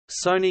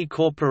Sony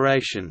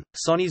Corporation,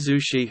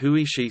 Sonizushi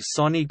Huishi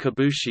Sony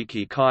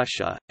Kabushiki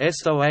Kaisha,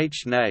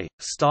 SOH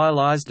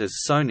stylized as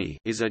Sony,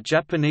 is a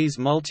Japanese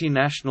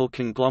multinational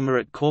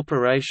conglomerate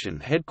corporation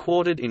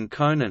headquartered in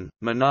Konan,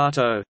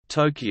 Minato,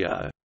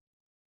 Tokyo.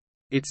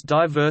 Its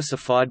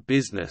diversified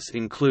business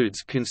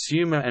includes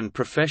consumer and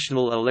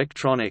professional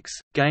electronics,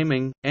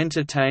 gaming,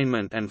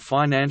 entertainment and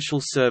financial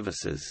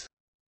services.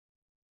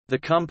 The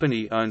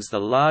company owns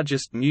the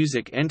largest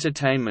music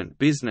entertainment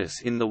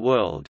business in the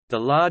world, the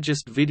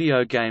largest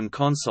video game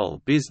console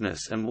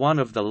business and one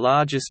of the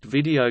largest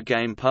video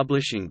game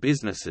publishing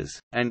businesses,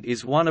 and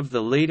is one of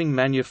the leading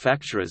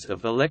manufacturers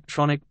of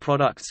electronic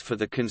products for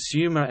the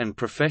consumer and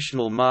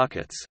professional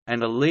markets,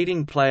 and a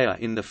leading player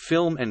in the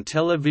film and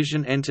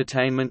television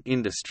entertainment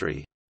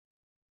industry.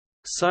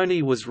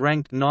 Sony was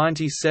ranked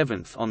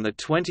 97th on the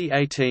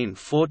 2018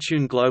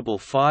 Fortune Global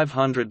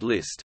 500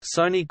 list.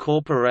 Sony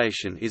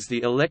Corporation is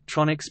the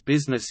electronics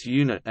business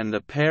unit and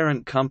the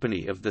parent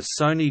company of the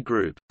Sony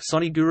Group,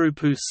 Sony,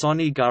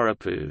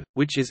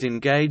 which is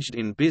engaged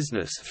in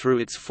business through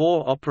its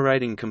four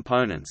operating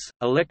components: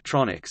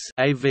 electronics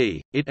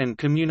 (AV), IT and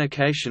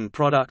communication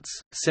products,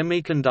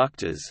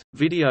 semiconductors,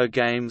 video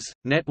games,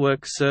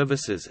 network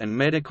services and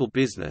medical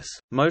business,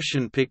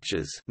 motion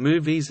pictures,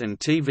 movies and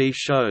TV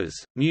shows,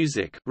 music,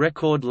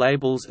 record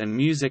labels and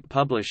music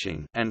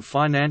publishing, and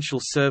financial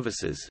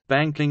services,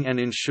 banking and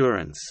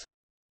insurance.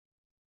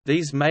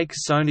 These make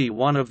Sony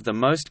one of the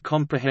most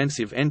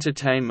comprehensive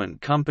entertainment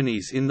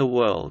companies in the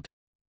world.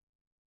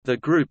 The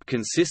group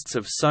consists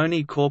of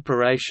Sony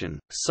Corporation,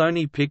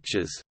 Sony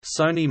Pictures,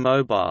 Sony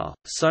Mobile,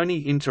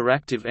 Sony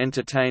Interactive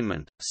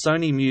Entertainment,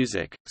 Sony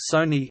Music,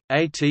 Sony,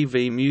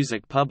 ATV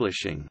Music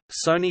Publishing,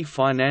 Sony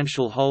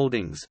Financial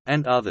Holdings,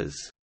 and others.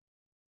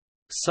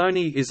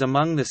 Sony is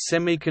among the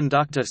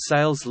semiconductor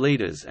sales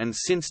leaders and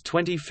since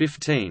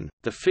 2015,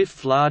 the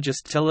fifth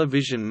largest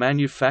television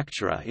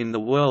manufacturer in the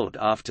world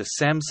after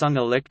Samsung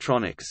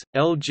Electronics,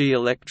 LG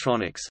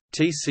Electronics,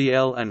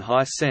 TCL and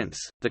Hisense.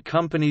 The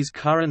company's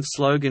current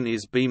slogan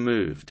is "Be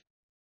Moved."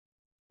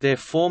 Their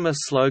former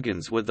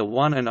slogans were the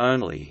one and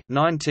only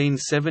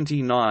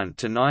 1979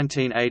 to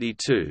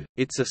 1982,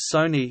 It's a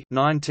Sony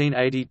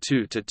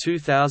 1982 to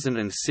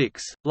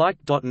 2006, Like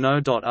No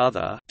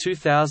Other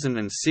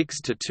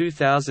 2006 to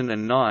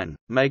 2009,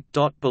 Make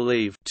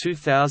Believe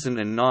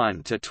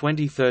 2009 to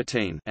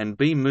 2013, and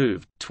Be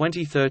Moved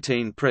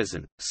 2013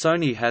 present.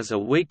 Sony has a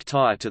weak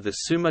tie to the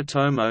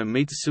Sumitomo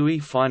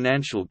Mitsui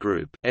Financial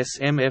Group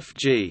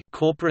 (SMFG)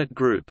 corporate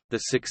group, the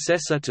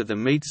successor to the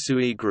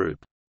Mitsui Group.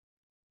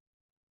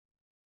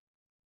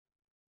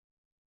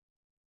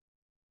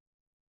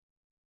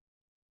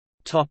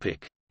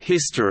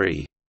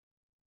 History.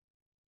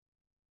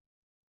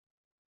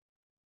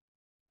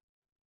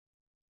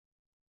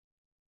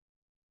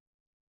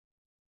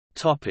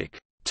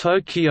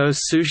 Tokyo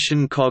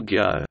Tsushin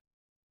Kogyo.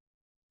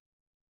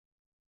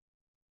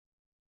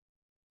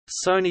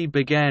 Sony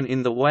began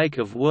in the wake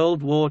of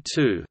World War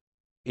II.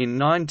 In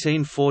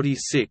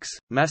 1946,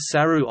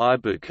 Masaru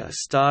Ibuka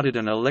started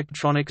an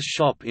electronics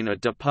shop in a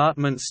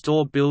department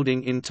store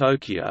building in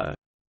Tokyo.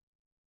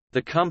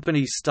 The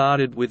company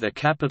started with a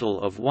capital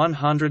of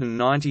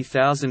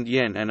 190,000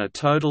 yen and a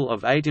total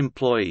of 8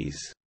 employees.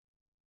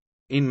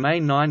 In May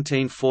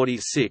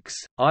 1946,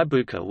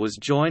 Ibuka was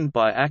joined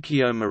by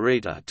Akio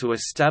Morita to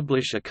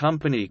establish a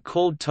company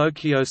called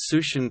Tokyo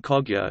Tsushin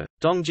Kogyo,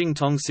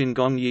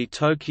 Dongjingtongsingonyi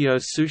Tokyo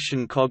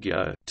Tsushin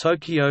Kogyo,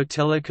 Tokyo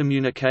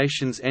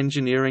Telecommunications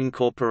Engineering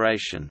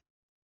Corporation.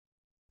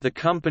 The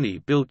company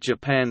built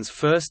Japan's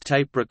first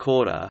tape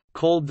recorder,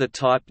 called the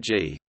Type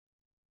G.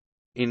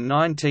 In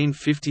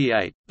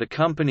 1958, the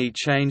company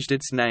changed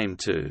its name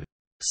to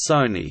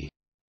Sony.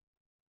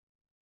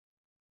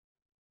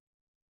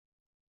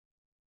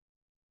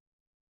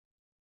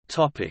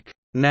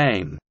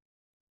 Name.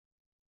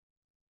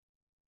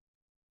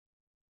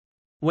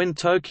 When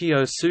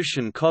Tokyo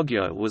Tsushin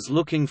Kogyo was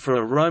looking for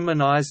a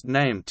romanized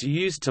name to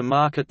use to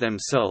market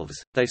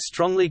themselves, they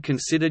strongly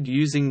considered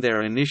using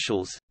their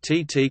initials,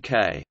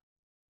 TTK.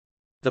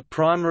 The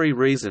primary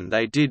reason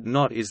they did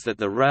not is that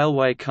the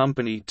railway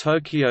company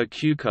Tokyo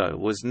Kyuko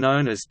was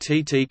known as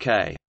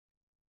TTK.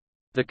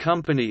 The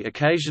company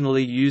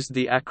occasionally used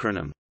the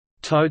acronym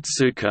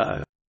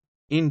Totsuko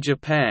in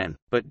Japan,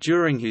 but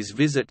during his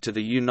visit to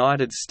the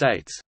United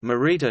States,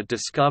 Morita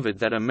discovered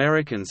that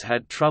Americans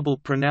had trouble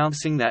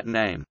pronouncing that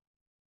name.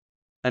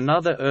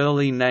 Another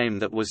early name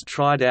that was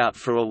tried out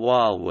for a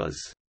while was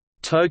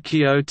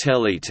Tokyo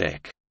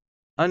Teletech,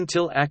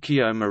 until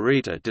Akio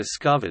Morita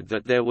discovered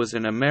that there was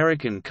an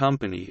American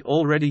company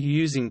already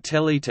using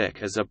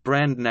Teletech as a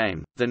brand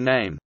name. The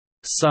name,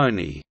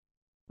 Sony,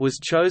 was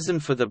chosen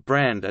for the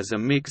brand as a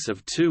mix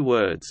of two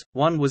words.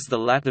 One was the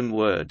Latin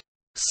word,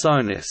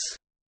 sonus,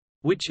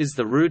 which is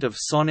the root of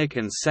sonic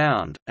and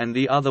sound, and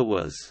the other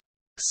was,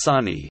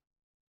 sunny,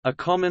 a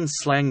common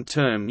slang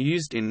term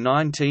used in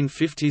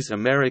 1950s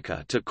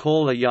America to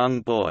call a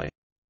young boy.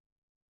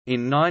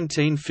 In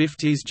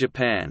 1950s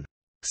Japan,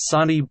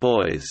 "Sunny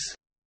Boys"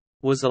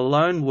 was a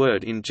loan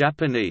word in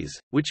Japanese,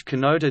 which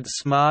connoted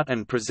smart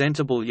and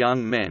presentable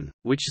young men,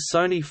 which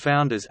Sony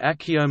founders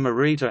Akio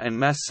Morita and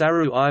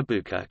Masaru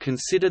Ibuka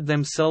considered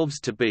themselves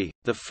to be.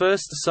 The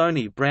first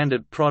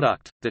Sony-branded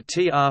product, the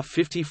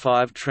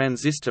TR-55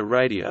 transistor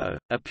radio,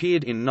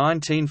 appeared in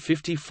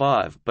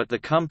 1955, but the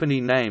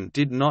company name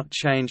did not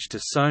change to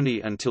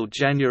Sony until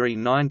January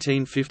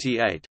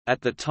 1958.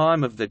 At the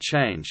time of the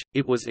change,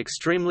 it was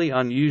extremely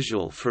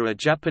unusual for a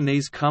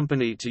Japanese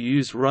company to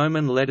use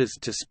Roman letters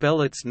to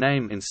spell its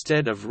name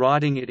instead of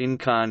writing it in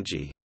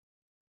kanji.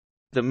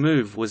 The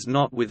move was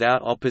not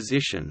without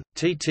opposition.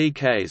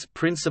 TTK's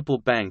principal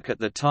bank at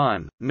the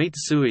time,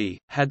 Mitsui,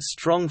 had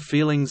strong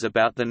feelings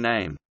about the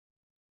name.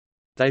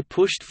 They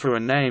pushed for a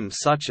name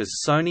such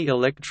as Sony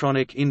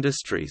Electronic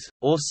Industries,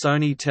 or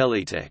Sony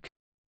Teletech.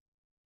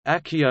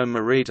 Akio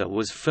Morita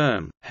was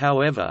firm,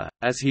 however,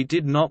 as he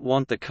did not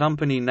want the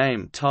company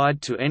name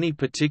tied to any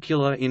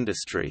particular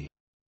industry.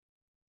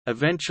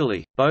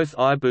 Eventually, both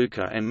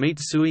Ibuka and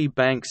Mitsui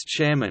Bank's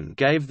chairman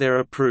gave their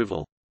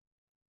approval.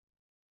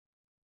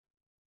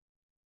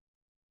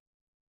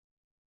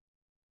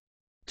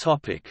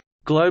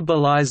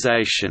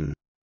 Globalization.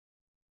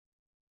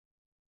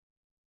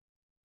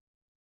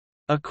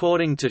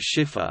 According to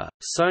Schiffer,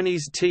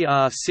 Sony's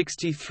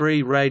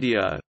TR-63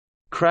 radio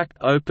cracked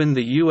open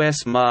the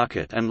U.S.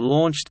 market and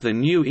launched the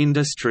new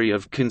industry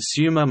of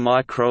consumer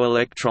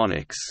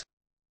microelectronics.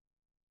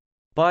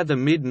 By the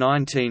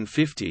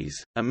mid-1950s,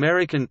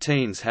 American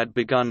teens had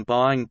begun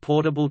buying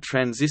portable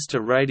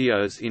transistor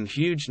radios in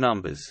huge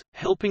numbers,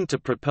 helping to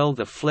propel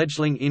the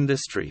fledgling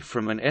industry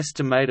from an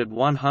estimated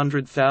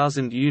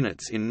 100,000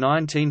 units in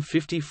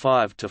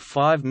 1955 to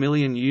 5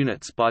 million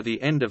units by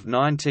the end of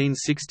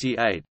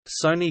 1968.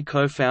 Sony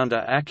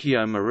co-founder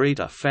Akio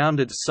Morita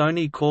founded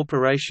Sony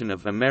Corporation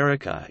of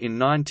America in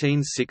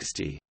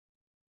 1960.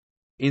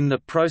 In the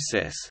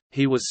process,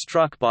 he was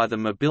struck by the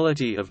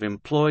mobility of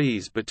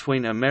employees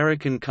between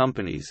American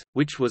companies,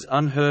 which was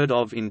unheard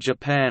of in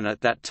Japan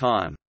at that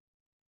time.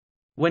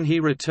 When he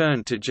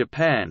returned to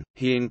Japan,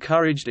 he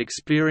encouraged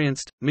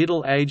experienced,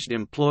 middle-aged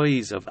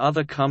employees of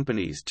other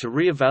companies to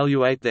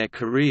re-evaluate their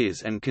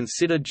careers and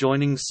consider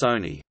joining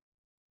Sony.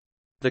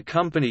 The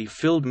company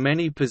filled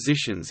many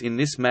positions in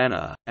this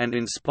manner, and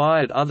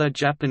inspired other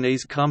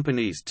Japanese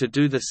companies to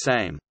do the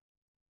same.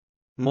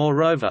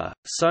 Moreover,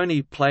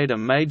 Sony played a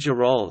major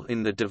role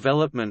in the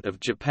development of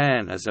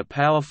Japan as a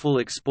powerful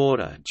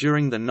exporter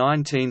during the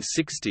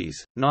 1960s,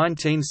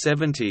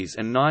 1970s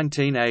and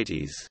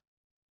 1980s.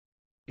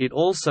 It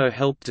also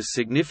helped to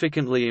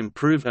significantly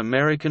improve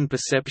American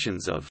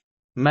perceptions of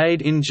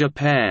 «made in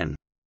Japan»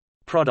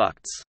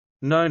 products.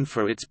 Known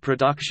for its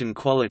production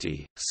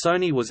quality,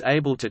 Sony was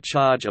able to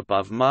charge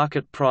above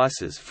market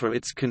prices for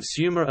its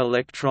consumer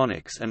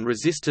electronics and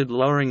resisted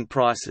lowering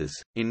prices.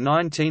 In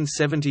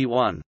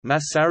 1971,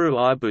 Masaru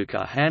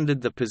Ibuka handed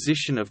the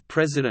position of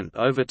president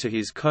over to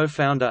his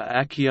co-founder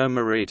Akio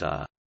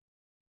Morita.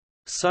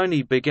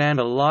 Sony began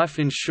a life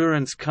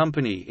insurance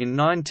company in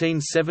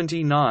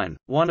 1979,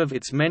 one of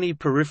its many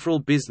peripheral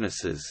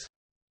businesses.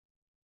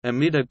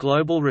 Amid a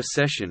global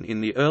recession in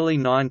the early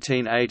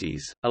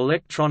 1980s,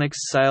 electronics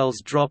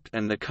sales dropped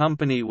and the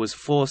company was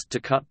forced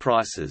to cut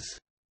prices.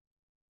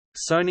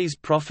 Sony's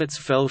profits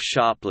fell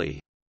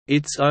sharply.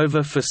 "It's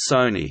over for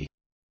Sony,"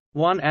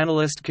 one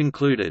analyst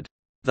concluded.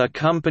 "The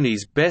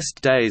company's best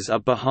days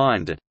are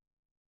behind it."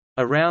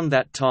 Around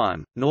that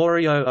time,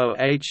 Norio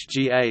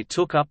Ohga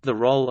took up the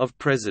role of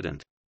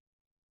president.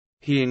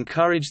 He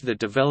encouraged the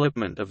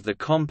development of the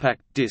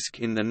compact disc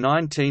in the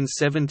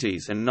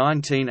 1970s and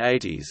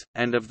 1980s,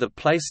 and of the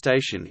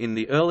PlayStation in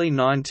the early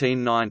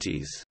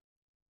 1990s.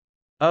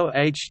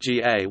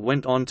 Ohga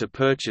went on to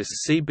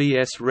purchase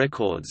CBS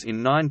Records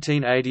in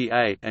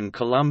 1988 and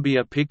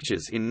Columbia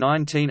Pictures in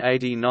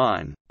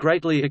 1989,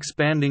 greatly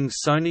expanding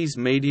Sony's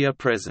media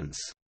presence.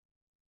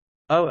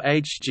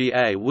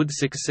 Ohga would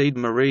succeed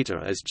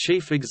Morita as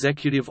chief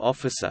executive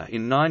officer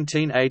in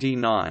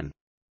 1989.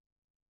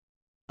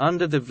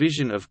 Under the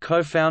vision of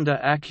co-founder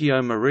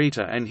Akio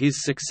Morita and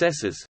his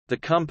successors, the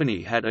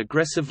company had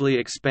aggressively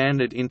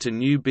expanded into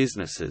new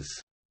businesses.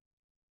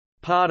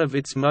 Part of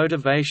its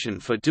motivation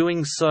for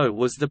doing so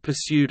was the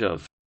pursuit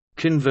of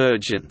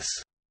convergence,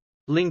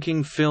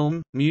 linking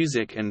film,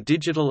 music and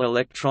digital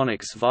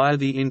electronics via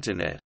the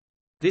Internet.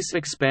 This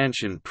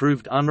expansion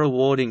proved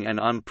unrewarding and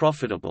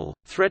unprofitable,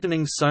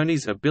 threatening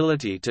Sony's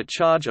ability to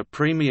charge a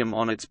premium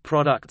on its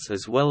products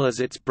as well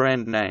as its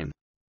brand name.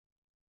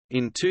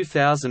 In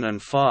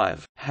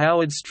 2005,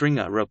 Howard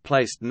Stringer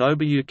replaced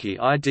Nobuyuki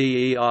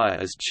Idei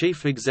as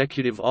chief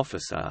executive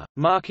officer,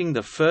 marking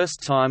the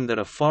first time that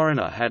a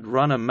foreigner had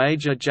run a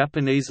major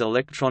Japanese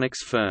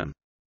electronics firm.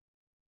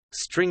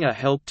 Stringer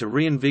helped to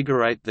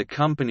reinvigorate the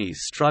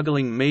company's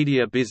struggling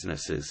media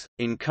businesses,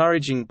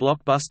 encouraging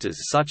blockbusters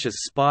such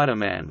as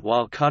Spider-Man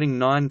while cutting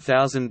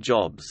 9,000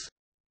 jobs.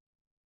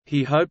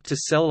 He hoped to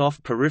sell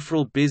off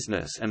peripheral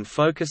business and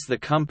focus the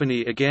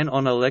company again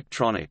on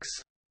electronics.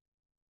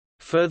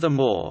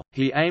 Furthermore,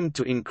 he aimed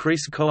to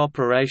increase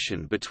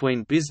cooperation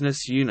between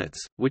business units,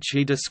 which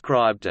he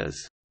described as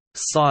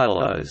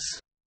silos.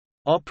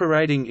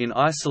 operating in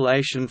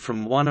isolation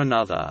from one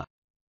another.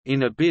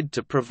 In a bid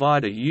to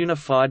provide a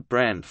unified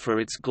brand for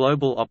its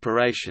global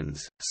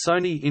operations,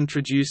 Sony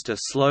introduced a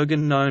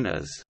slogan known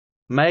as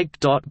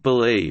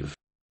 "Make.Believe"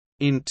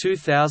 in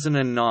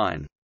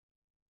 2009.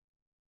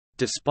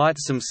 Despite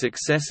some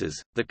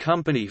successes, the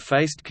company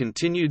faced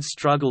continued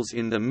struggles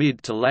in the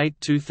mid to late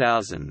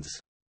 2000s.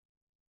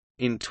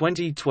 In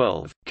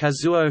 2012,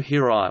 Kazuo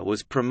Hirai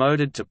was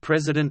promoted to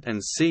president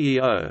and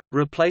CEO,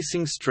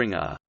 replacing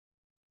Stringer.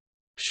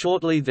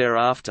 Shortly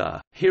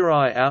thereafter,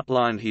 Hirai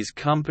outlined his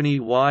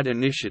company-wide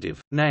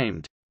initiative,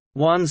 named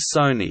One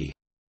Sony,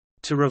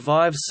 to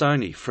revive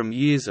Sony from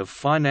years of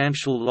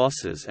financial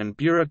losses and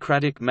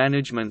bureaucratic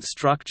management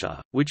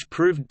structure, which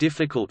proved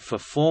difficult for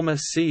former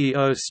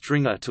CEO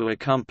Stringer to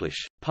accomplish,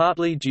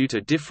 partly due to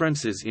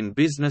differences in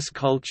business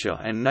culture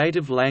and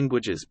native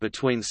languages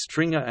between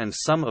Stringer and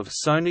some of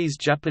Sony's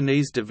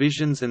Japanese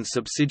divisions and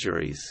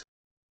subsidiaries.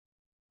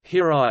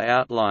 Hirai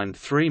outlined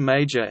three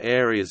major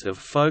areas of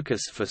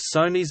focus for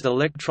Sony's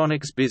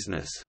electronics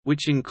business,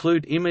 which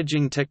include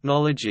imaging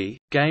technology,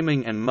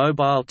 gaming and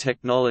mobile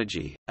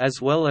technology, as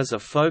well as a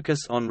focus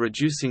on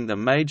reducing the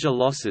major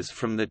losses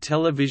from the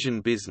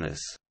television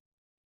business.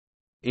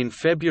 In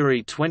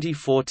February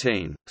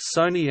 2014,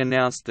 Sony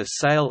announced the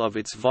sale of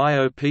its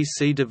VAIO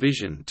PC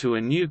division to a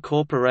new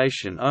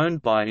corporation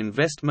owned by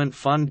investment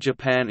fund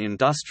Japan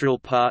Industrial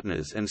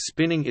Partners and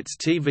spinning its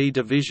TV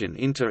division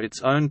into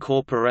its own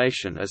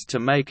corporation as to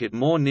make it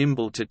more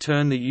nimble to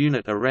turn the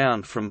unit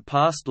around from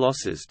past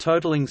losses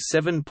totaling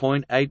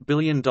 $7.8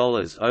 billion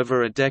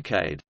over a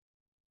decade.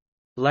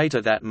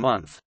 Later that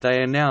month,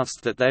 they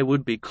announced that they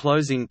would be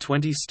closing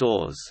 20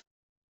 stores.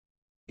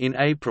 In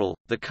April,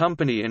 the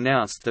company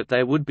announced that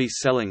they would be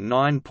selling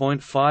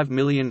 9.5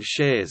 million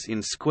shares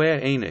in Square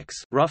Enix,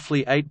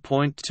 roughly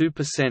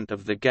 8.2%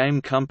 of the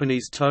game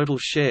company's total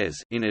shares,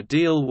 in a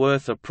deal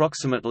worth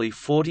approximately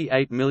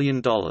 $48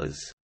 million.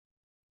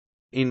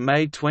 In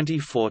May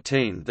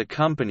 2014, the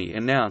company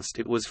announced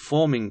it was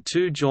forming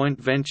two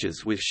joint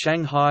ventures with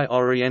Shanghai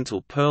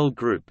Oriental Pearl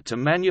Group to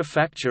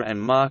manufacture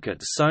and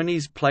market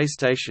Sony's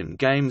PlayStation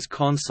games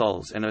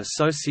consoles and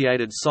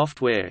associated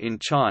software in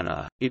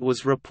China. It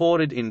was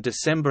reported in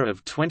December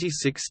of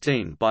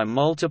 2016 by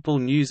multiple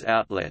news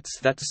outlets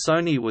that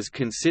Sony was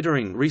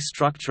considering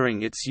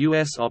restructuring its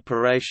U.S.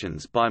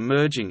 operations by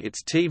merging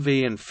its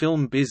TV and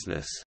film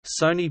business,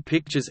 Sony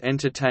Pictures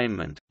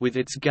Entertainment, with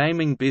its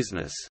gaming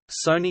business,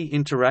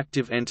 Sony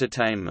Interactive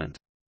Entertainment.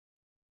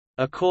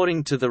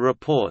 According to the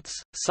reports,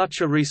 such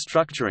a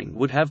restructuring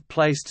would have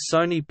placed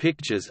Sony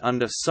Pictures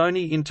under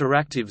Sony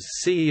Interactive's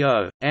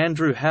CEO,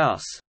 Andrew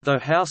House, though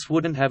House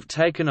wouldn't have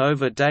taken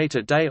over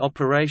day-to-day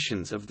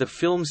operations of the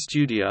film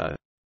studio.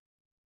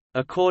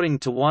 According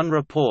to one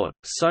report,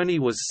 Sony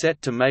was set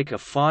to make a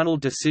final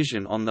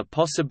decision on the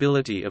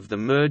possibility of the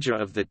merger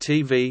of the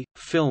TV,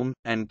 film,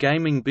 and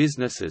gaming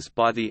businesses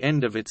by the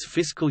end of its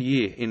fiscal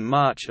year in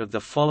March of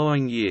the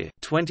following year,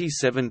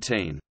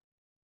 2017.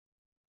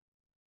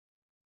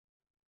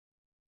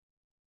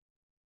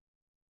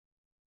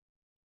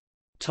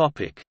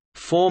 Topic: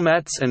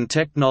 Formats and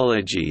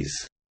technologies.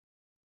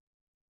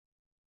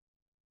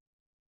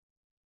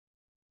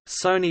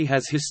 Sony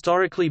has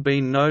historically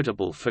been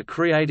notable for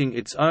creating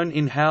its own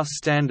in-house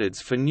standards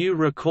for new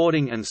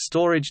recording and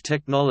storage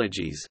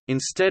technologies,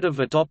 instead of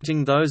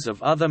adopting those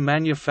of other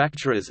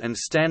manufacturers and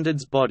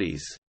standards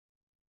bodies.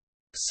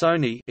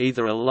 Sony,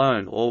 either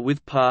alone or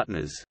with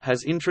partners,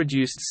 has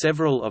introduced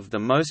several of the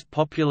most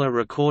popular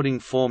recording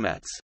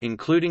formats,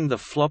 including the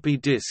floppy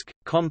disk,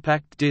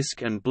 compact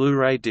disc and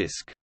Blu-ray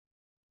disc.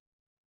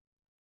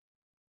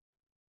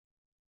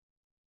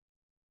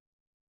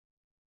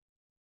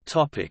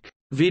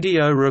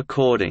 Video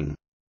recording.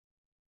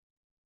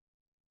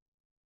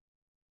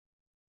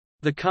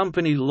 The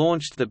company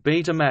launched the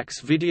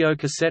Betamax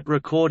videocassette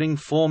recording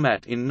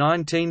format in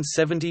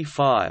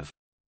 1975.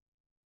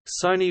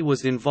 Sony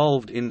was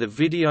involved in the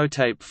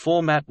videotape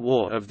format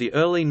war of the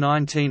early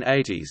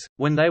 1980s,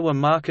 when they were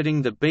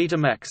marketing the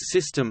Betamax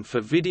system for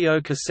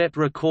videocassette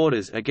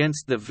recorders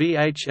against the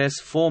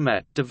VHS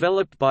format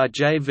developed by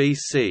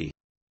JVC.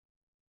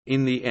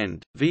 In the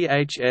end,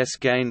 VHS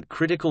gained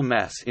critical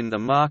mass in the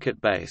market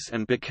base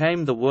and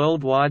became the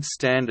worldwide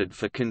standard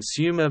for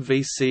consumer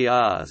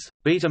VCRs.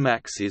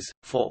 Betamax is,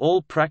 for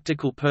all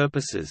practical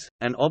purposes,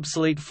 an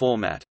obsolete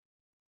format.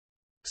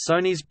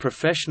 Sony's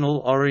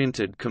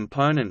professional-oriented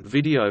component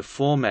video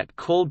format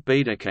called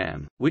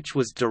Betacam, which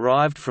was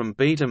derived from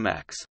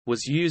Betamax,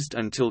 was used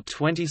until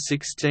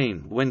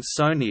 2016 when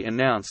Sony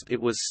announced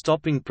it was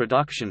stopping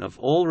production of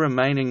all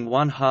remaining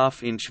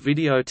 1/2-inch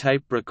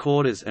videotape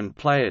recorders and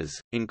players,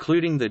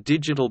 including the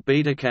digital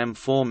Betacam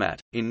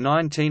format. In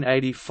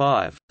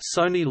 1985,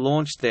 Sony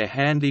launched their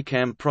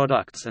Handycam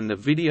products and the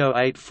Video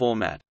 8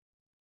 format.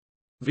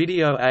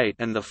 Video 8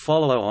 and the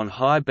follow-on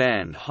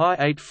high-band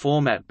Hi-8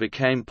 format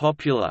became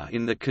popular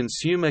in the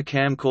consumer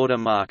camcorder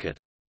market.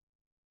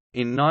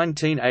 In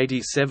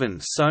 1987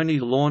 Sony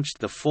launched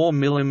the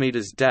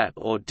 4mm DAT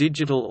or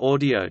digital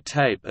audio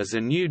tape as a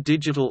new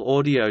digital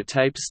audio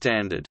tape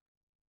standard.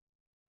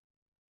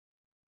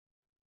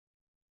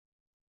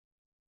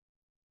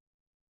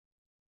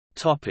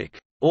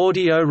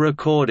 Audio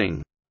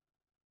recording.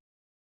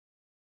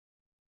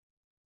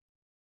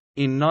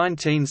 In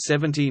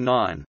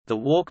 1979, the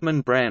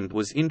Walkman brand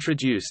was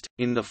introduced,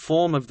 in the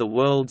form of the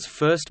world's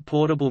first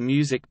portable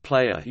music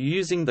player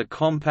using the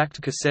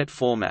compact cassette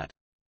format.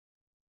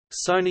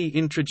 Sony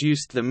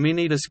introduced the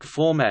minidisc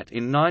format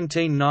in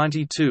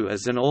 1992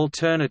 as an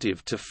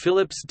alternative to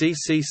Philips'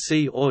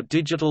 DCC or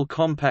digital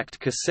compact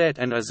cassette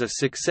and as a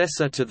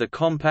successor to the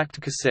compact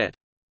cassette.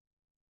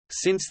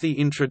 Since the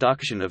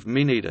introduction of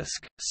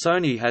minidisc,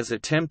 Sony has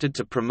attempted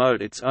to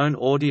promote its own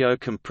audio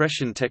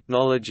compression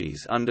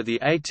technologies under the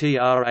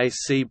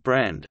ATRAC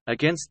brand,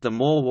 against the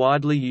more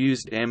widely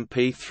used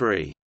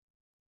MP3.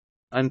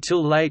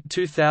 Until late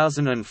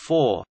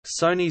 2004,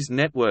 Sony's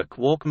network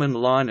Walkman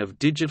line of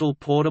digital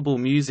portable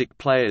music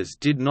players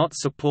did not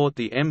support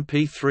the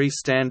MP3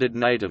 standard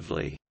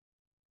natively.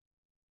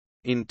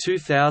 In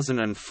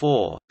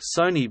 2004,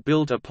 Sony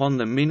built upon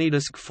the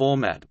minidisc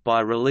format by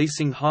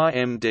releasing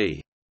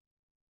Hi-MD.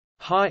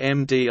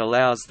 Hi-MD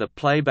allows the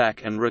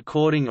playback and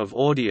recording of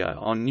audio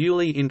on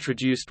newly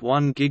introduced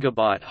 1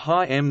 GB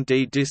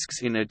Hi-MD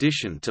discs in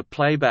addition to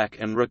playback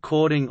and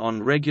recording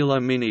on regular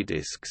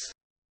minidiscs.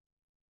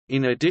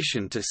 In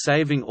addition to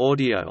saving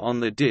audio on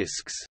the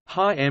discs,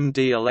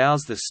 Hi-MD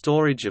allows the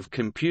storage of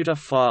computer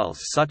files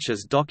such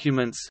as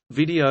documents,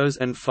 videos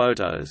and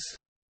photos.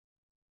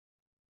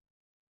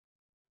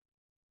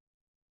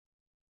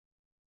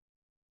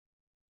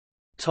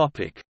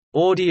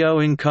 Audio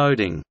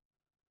encoding.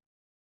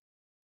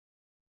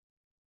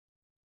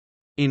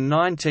 In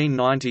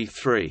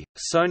 1993,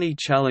 Sony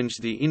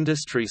challenged the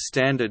industry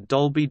standard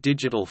Dolby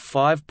Digital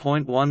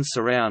 5.1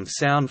 surround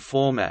sound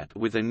format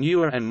with a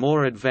newer and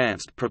more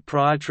advanced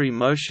proprietary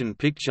motion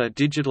picture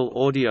digital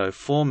audio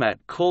format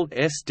called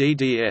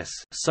SDDS,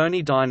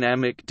 Sony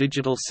Dynamic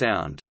Digital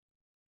Sound.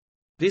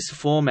 This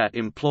format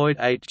employed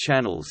 8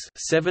 channels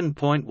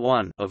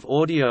 7.1 of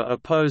audio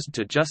opposed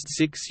to just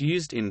 6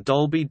 used in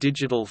Dolby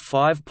Digital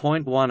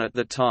 5.1 at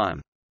the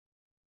time.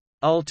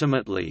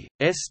 Ultimately,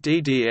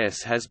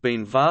 SDDS has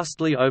been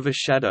vastly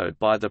overshadowed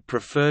by the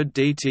preferred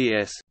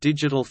DTS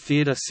digital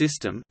theater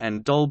system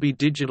and Dolby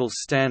Digital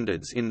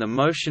standards in the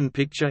motion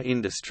picture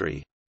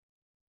industry.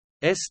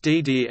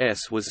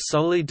 SDDS was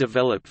solely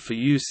developed for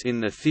use in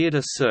the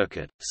theater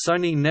circuit.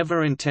 Sony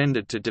never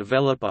intended to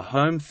develop a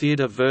home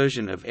theater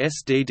version of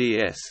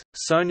SDDS.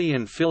 Sony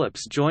and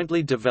Philips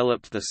jointly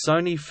developed the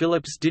Sony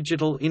Philips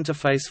Digital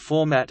Interface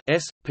Format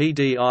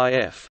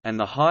 (PDIF) and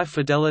the High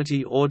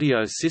Fidelity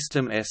Audio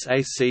System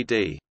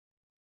 (SACD).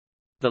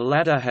 The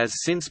latter has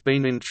since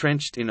been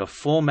entrenched in a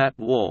format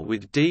war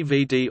with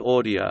DVD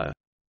audio.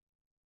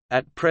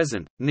 At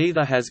present,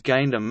 neither has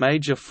gained a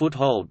major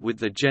foothold with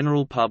the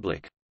general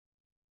public.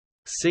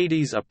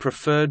 CDs are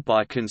preferred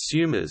by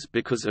consumers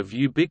because of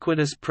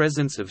ubiquitous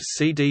presence of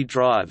CD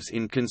drives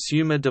in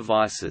consumer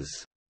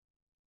devices.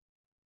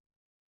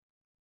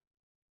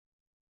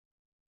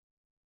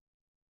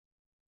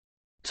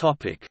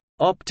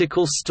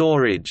 Optical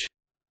storage.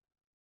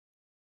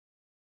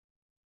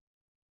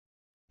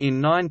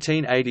 In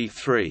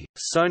 1983,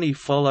 Sony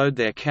followed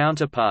their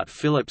counterpart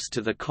Philips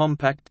to the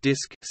compact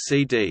disc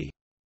 (CD).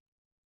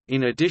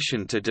 In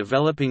addition to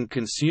developing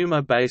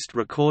consumer-based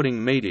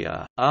recording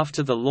media,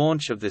 after the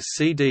launch of the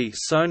CD,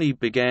 Sony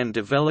began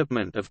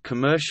development of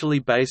commercially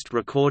based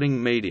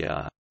recording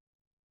media.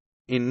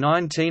 In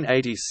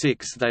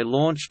 1986 they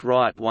launched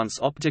Write-Once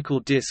Optical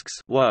Discs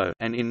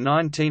and in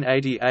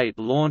 1988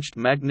 launched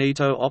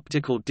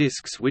Magneto-Optical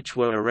Discs, which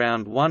were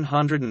around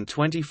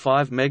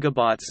 125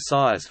 MB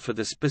size for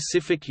the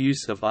specific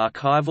use of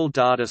archival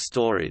data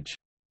storage.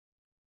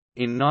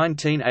 In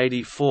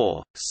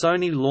 1984,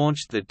 Sony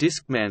launched the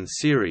Discman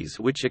series,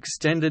 which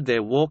extended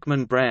their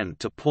Walkman brand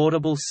to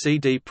portable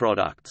CD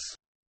products.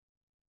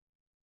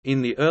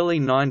 In the early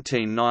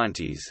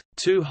 1990s,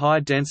 2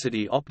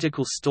 high-density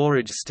optical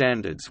storage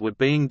standards were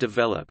being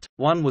developed.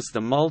 One was the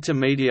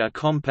Multimedia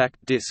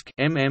Compact Disc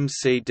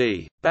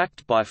 (MMCD),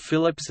 backed by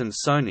Philips and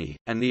Sony,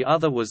 and the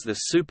other was the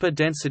Super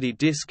Density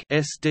Disc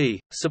 (SD),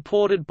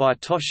 supported by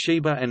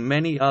Toshiba and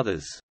many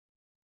others.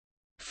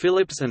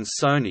 Philips and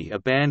Sony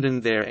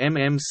abandoned their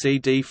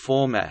MMCD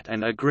format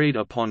and agreed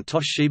upon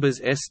Toshiba's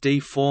SD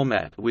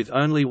format with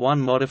only one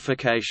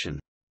modification.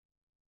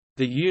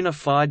 The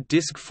unified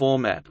disc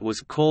format was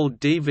called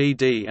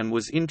DVD and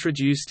was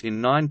introduced in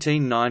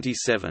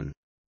 1997.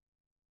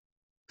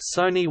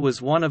 Sony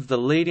was one of the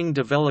leading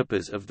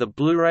developers of the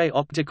Blu-ray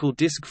optical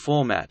disc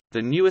format,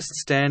 the newest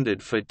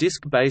standard for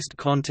disc-based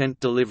content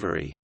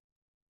delivery.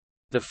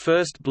 The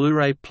first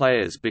Blu-ray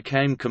players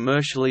became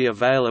commercially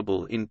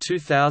available in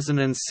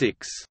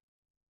 2006.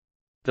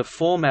 The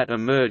format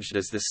emerged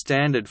as the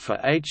standard for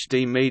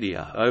HD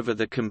media over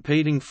the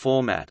competing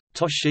format,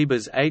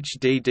 Toshiba's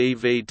HD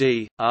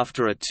DVD,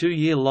 after a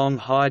 2-year-long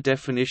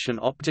high-definition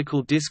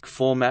optical disc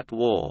format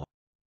war.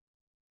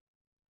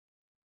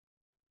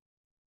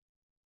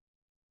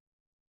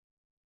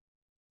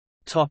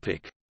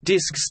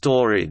 Disc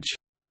storage.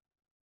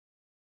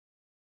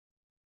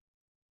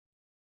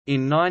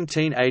 In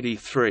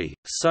 1983,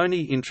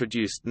 Sony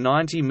introduced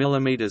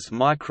 90mm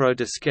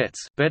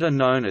microdiskettes, better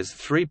known as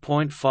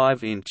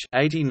 3.5-inch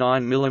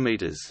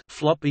 (89mm)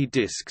 floppy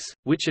disks,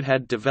 which it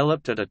had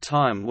developed at a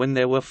time when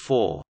there were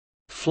 4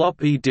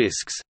 floppy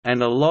disks,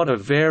 and a lot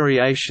of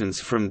variations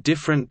from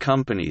different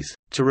companies,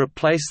 to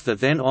replace the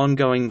then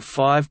ongoing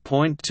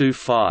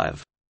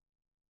 5.25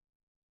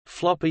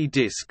 floppy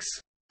disks.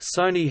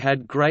 Sony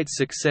had great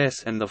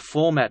success and the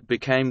format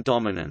became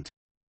dominant.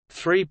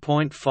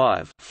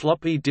 3.5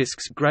 floppy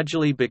disks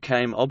gradually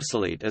became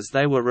obsolete as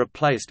they were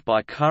replaced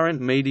by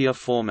current media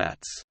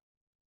formats.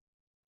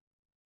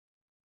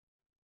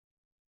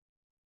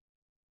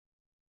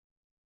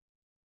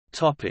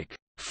 Topic: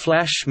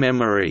 Flash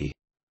memory.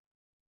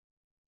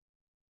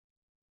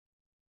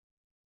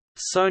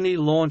 Sony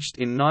launched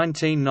in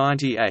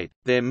 1998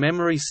 their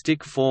memory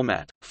stick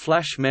format,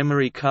 flash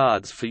memory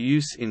cards for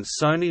use in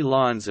Sony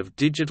lines of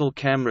digital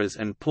cameras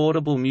and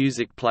portable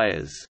music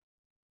players.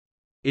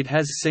 It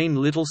has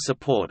seen little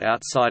support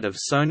outside of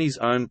Sony's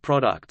own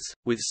products,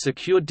 with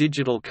secure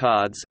digital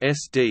cards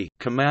 (SD)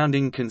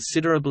 commanding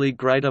considerably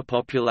greater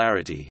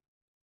popularity.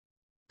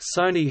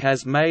 Sony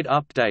has made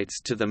updates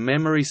to the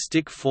memory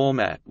stick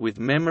format with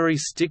Memory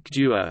Stick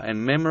Duo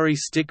and Memory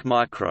Stick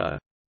Micro.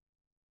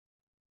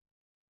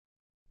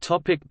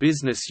 Topic: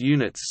 business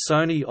units.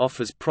 Sony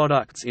offers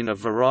products in a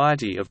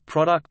variety of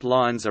product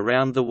lines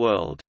around the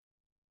world.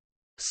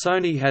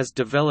 Sony has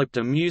developed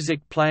a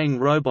music-playing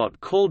robot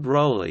called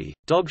Roly,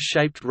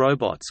 dog-shaped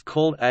robots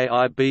called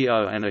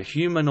AIBO and a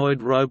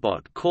humanoid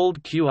robot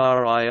called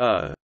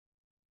QRIO.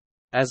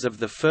 As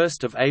of 1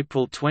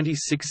 April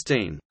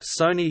 2016,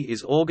 Sony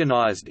is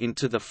organized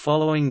into the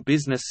following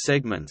business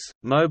segments: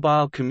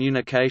 Mobile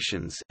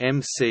Communications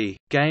 (MC),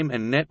 Game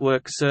and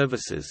Network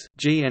Services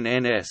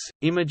 (G&NS),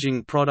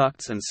 Imaging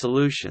Products and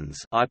Solutions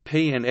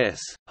 (IP&S),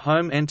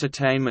 Home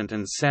Entertainment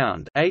and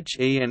Sound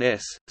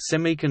 (HE&S),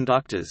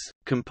 Semiconductors,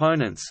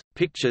 Components,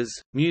 Pictures,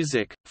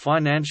 Music,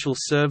 Financial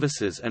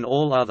Services and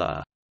all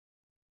other.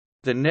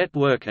 The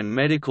network and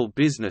medical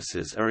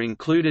businesses are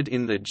included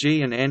in the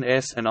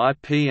G&NS and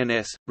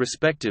IP&S,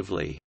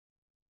 respectively.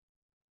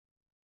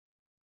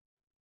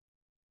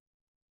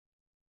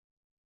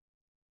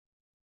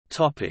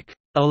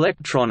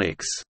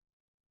 Electronics.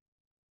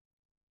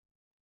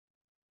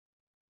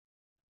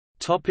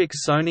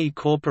 Sony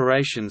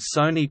Corporation.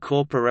 Sony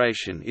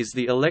Corporation is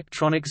the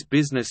electronics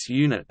business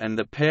unit and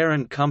the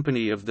parent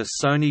company of the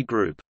Sony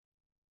Group.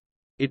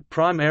 It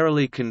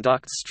primarily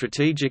conducts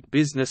strategic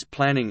business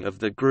planning of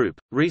the group,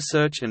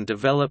 research and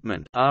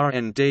development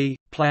 (R&D),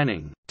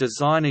 planning,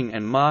 designing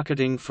and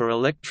marketing for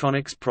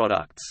electronics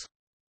products.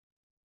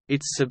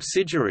 Its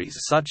subsidiaries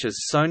such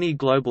as Sony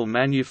Global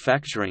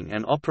Manufacturing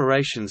and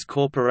Operations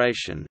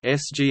Corporation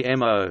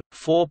 (SGMO),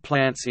 4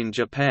 plants in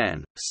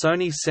Japan,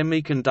 Sony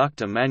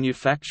Semiconductor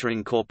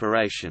Manufacturing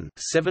Corporation,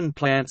 7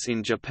 plants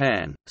in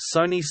Japan,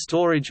 Sony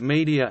Storage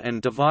Media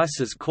and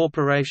Devices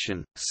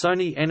Corporation,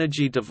 Sony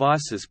Energy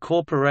Devices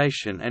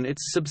Corporation and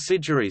its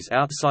subsidiaries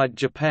outside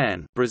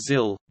Japan,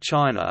 Brazil,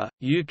 China,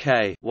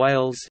 UK,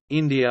 Wales,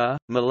 India,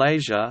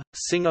 Malaysia,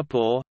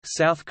 Singapore,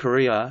 South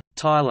Korea,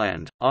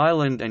 Thailand,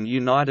 Ireland and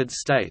United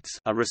States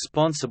are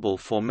responsible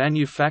for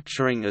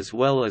manufacturing as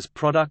well as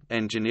product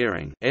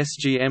engineering.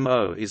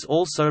 SGMO is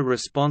also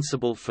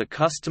responsible for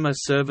customer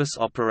service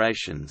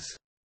operations.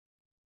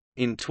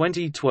 In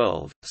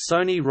 2012,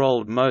 Sony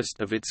rolled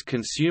most of its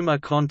consumer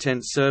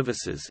content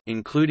services,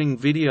 including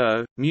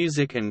video,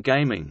 music and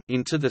gaming,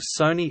 into the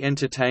Sony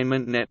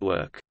Entertainment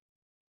Network.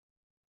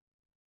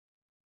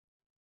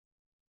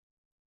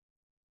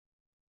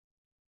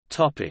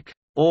 Topic: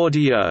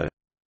 Audio.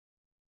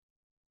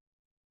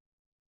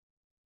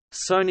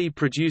 Sony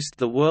produced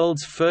the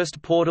world's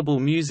first portable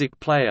music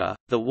player,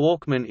 the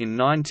Walkman, in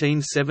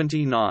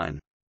 1979.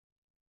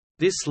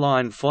 This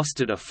line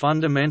fostered a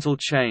fundamental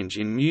change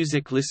in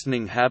music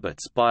listening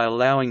habits by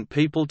allowing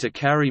people to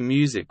carry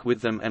music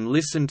with them and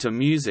listen to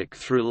music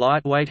through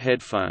lightweight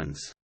headphones.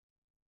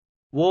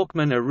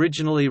 Walkman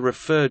originally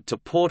referred to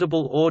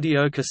portable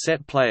audio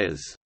cassette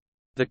players.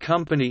 The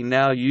company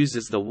now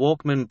uses the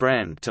Walkman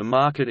brand to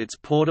market its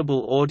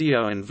portable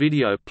audio and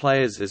video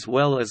players as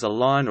well as a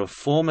line of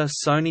former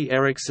Sony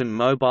Ericsson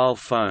mobile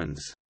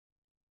phones.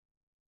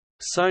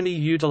 Sony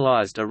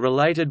utilized a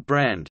related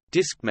brand,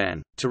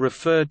 Discman, to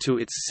refer to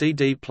its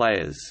CD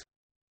players.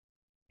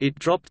 It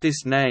dropped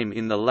this name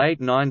in the late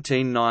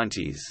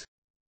 1990s.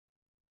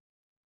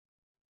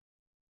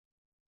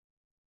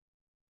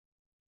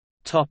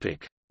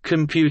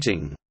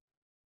 Computing.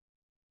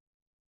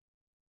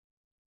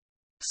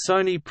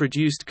 Sony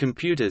produced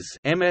computers,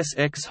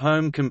 MSX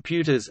home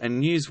computers and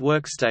news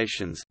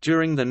workstations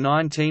during the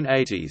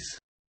 1980s.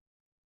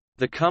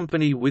 The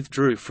company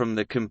withdrew from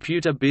the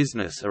computer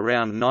business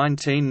around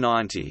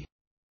 1990.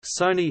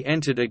 Sony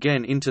entered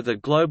again into the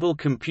global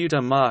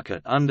computer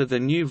market under the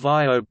new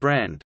VAIO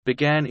brand,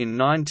 began in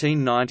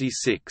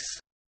 1996.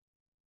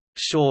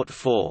 Short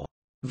for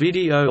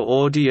Video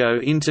Audio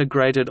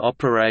Integrated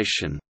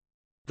Operation.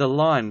 The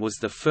line was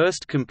the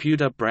first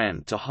computer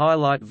brand to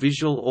highlight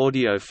visual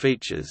audio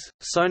features.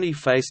 Sony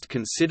faced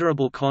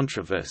considerable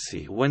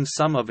controversy when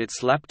some of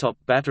its laptop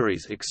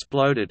batteries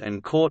exploded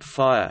and caught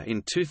fire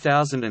in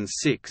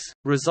 2006,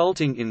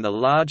 resulting in the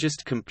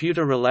largest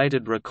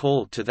computer-related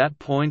recall to that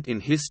point in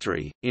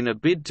history. In a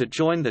bid to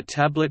join the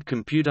tablet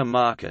computer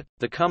market,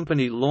 the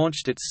company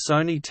launched its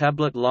Sony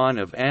Tablet line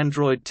of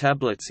Android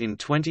tablets in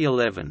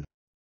 2011.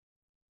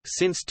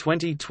 Since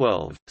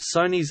 2012,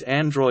 Sony's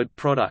Android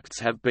products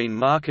have been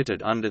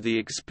marketed under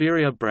the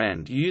Xperia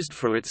brand used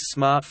for its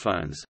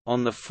smartphones.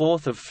 On 4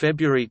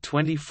 February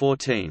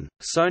 2014,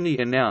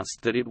 Sony announced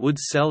that it would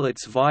sell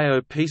its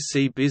VAIO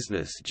PC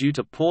business due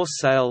to poor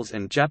sales,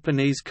 and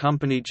Japanese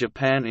company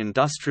Japan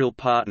Industrial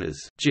Partners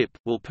 (JIP)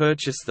 will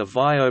purchase the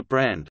VAIO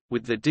brand,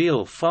 with the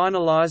deal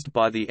finalized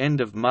by the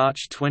end of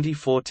March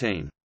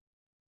 2014.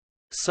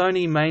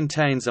 Sony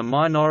maintains a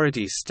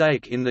minority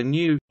stake in the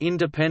new,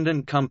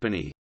 independent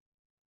company.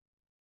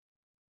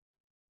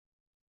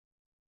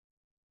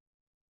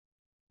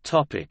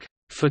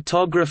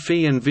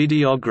 Photography and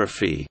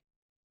videography.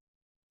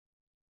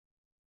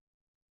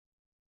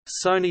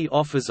 Sony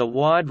offers a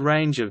wide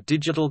range of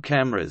digital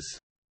cameras.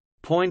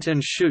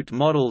 Point-and-shoot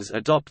models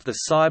adopt the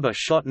Cyber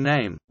Shot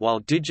name, while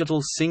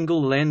digital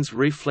single-lens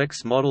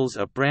reflex models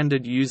are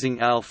branded using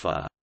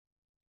Alpha.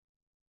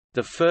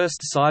 The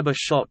first Cyber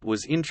Shot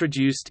was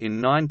introduced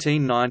in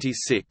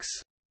 1996.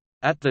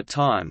 At the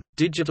time,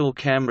 digital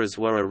cameras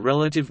were a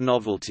relative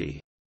novelty.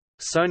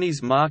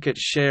 Sony's market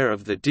share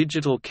of the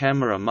digital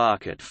camera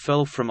market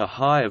fell from a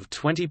high of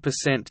 20%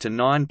 to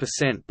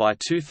 9% by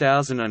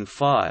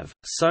 2005.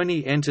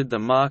 Sony entered the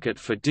market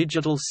for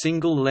digital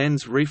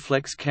single-lens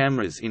reflex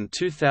cameras in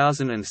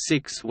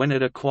 2006 when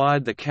it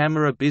acquired the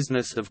camera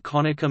business of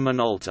Konica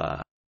Minolta.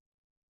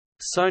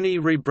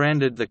 Sony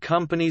rebranded the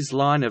company's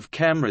line of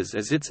cameras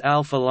as its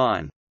Alpha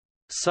line.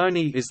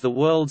 Sony is the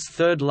world's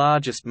third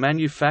largest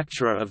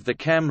manufacturer of the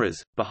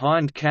cameras,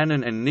 behind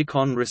Canon and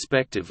Nikon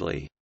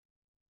respectively.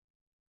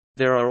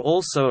 There are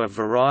also a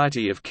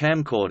variety of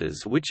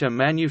camcorders which are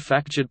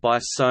manufactured by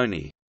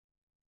Sony.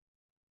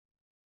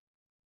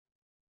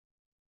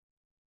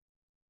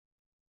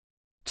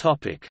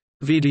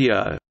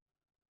 Video.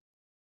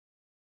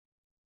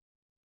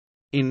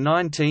 In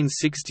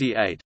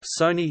 1968,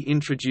 Sony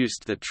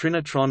introduced the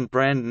Trinitron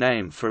brand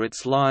name for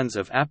its lines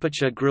of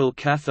aperture grille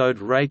cathode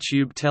ray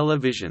tube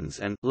televisions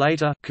and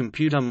later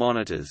computer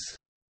monitors.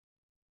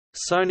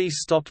 Sony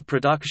stopped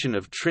production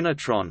of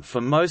Trinitron for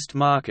most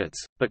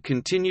markets, but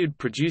continued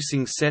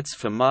producing sets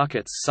for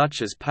markets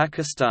such as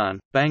Pakistan,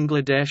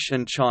 Bangladesh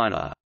and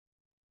China.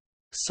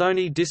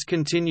 Sony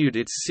discontinued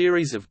its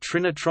series of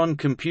Trinitron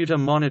computer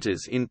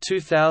monitors in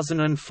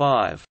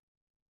 2005.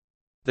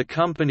 The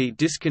company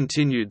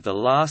discontinued the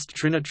last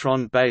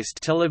Trinitron-based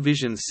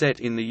television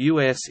set in the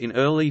US in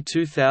early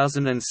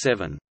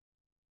 2007.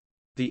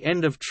 The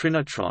end of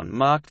Trinitron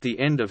marked the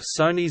end of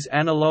Sony's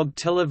analog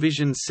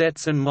television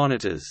sets and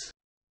monitors.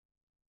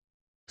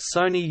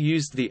 Sony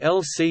used the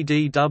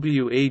LCD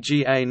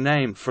WEGA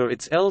name for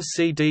its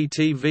LCD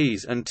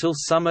TVs until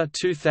summer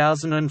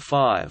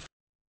 2005.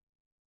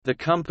 The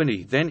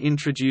company then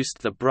introduced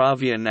the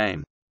Bravia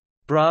name.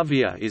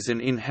 Bravia is an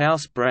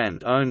in-house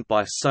brand owned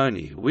by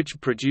Sony which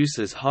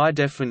produces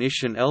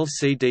high-definition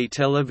LCD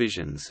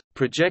televisions,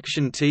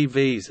 projection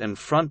TVs and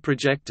front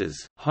projectors,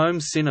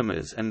 home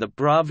cinemas and the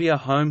Bravia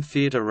home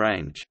theater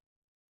range.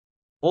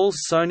 All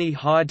Sony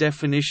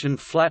high-definition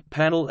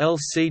flat-panel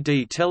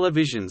LCD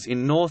televisions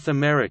in North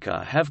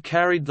America have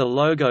carried the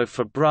logo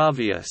for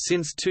Bravia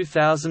since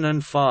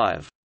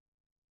 2005.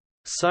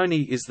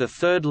 Sony is the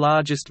third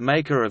largest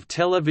maker of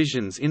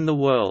televisions in the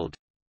world.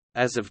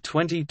 As of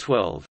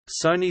 2012,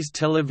 Sony's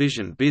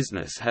television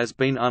business has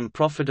been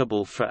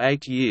unprofitable for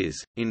 8 years.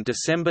 In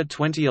December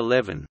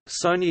 2011,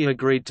 Sony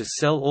agreed to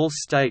sell all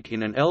stake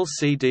in an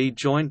LCD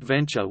joint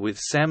venture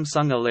with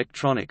Samsung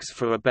Electronics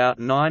for about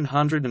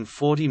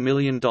 $940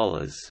 million.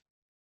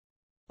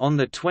 On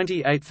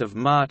 28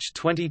 March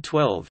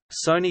 2012,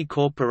 Sony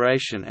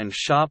Corporation and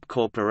Sharp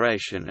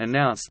Corporation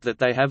announced that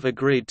they have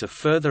agreed to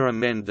further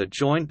amend the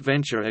joint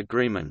venture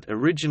agreement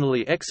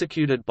originally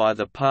executed by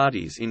the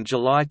parties in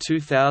July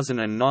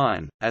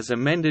 2009, as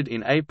amended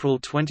in April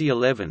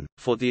 2011,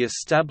 for the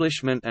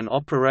establishment and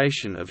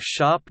operation of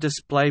Sharp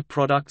Display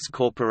Products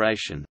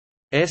Corporation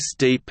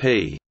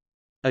 (SDP),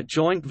 a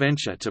joint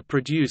venture to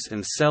produce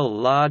and sell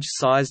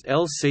large-sized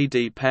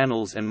LCD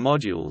panels and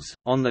modules.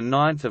 On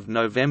 9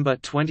 November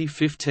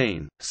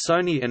 2015,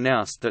 Sony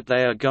announced that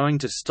they are going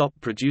to stop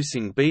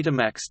producing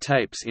Betamax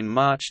tapes in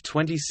March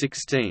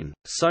 2016.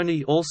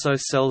 Sony also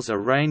sells a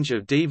range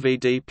of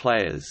DVD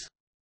players.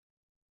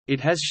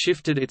 It has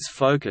shifted its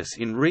focus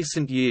in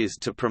recent years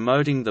to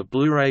promoting the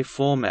Blu-ray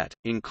format,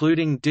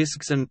 including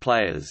discs and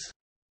players.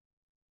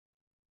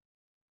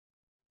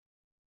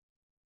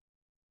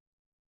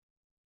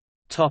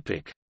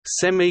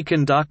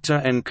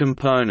 Semiconductor and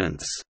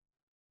components.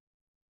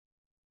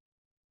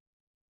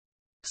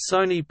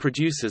 Sony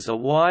produces a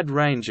wide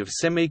range of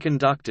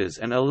semiconductors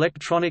and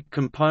electronic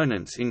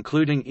components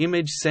including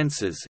image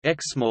sensors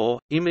 (exmor),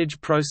 image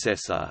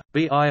processor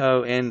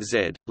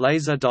 (BIONZ),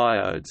 laser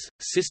diodes,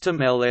 system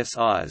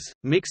LSIs,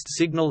 mixed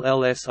signal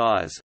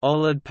LSIs,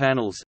 OLED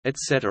panels,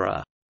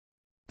 etc.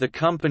 The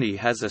company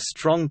has a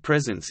strong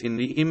presence in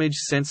the image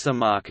sensor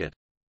market.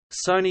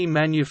 Sony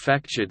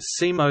manufactured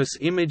CMOS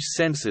image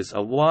sensors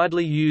are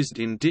widely used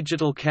in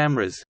digital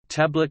cameras,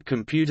 tablet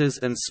computers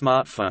and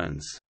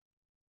smartphones.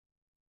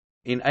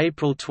 In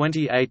April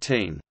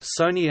 2018,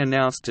 Sony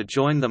announced to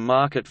join the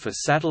market for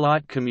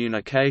satellite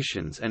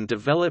communications and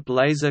develop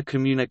laser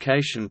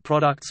communication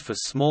products for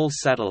small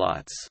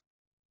satellites.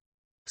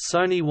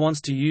 Sony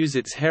wants to use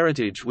its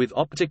heritage with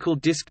optical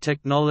disc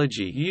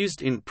technology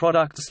used in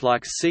products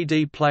like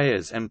CD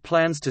players and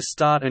plans to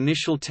start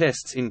initial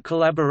tests in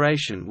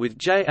collaboration with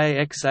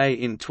JAXA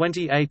in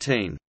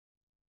 2018.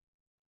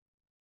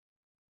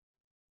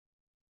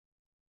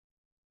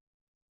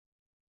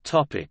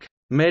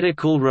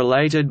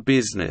 Medical-related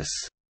business.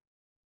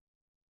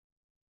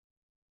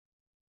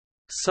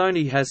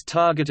 Sony has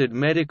targeted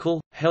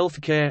medical,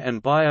 healthcare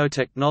and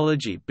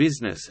biotechnology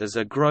business as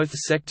a growth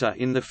sector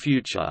in the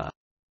future.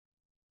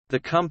 The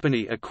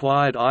company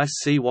acquired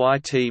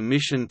ICYT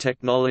Mission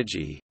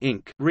Technology,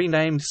 Inc.,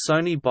 renamed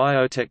Sony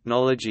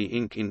Biotechnology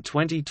Inc. in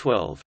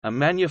 2012, a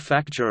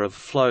manufacturer of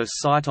flow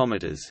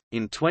cytometers,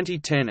 in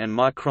 2010 and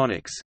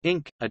Micronics,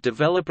 Inc., a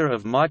developer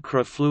of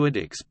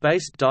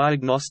microfluidics-based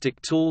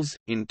diagnostic tools,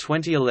 in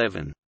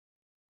 2011.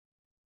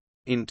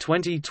 In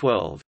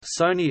 2012,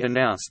 Sony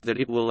announced that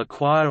it will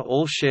acquire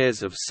all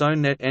shares of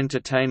SoNet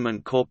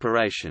Entertainment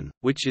Corporation,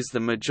 which is the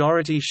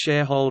majority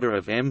shareholder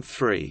of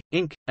M3,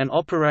 Inc., an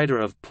operator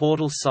of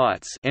portal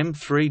sites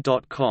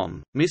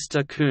M3.com,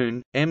 Mr.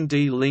 Coon,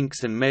 MD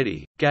Links and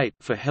Medi-Gate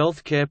for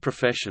healthcare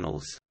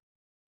professionals.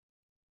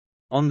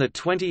 On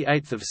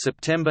 28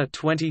 September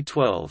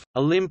 2012,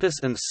 Olympus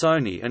and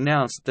Sony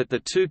announced that the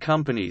two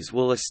companies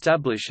will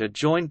establish a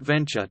joint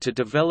venture to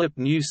develop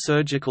new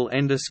surgical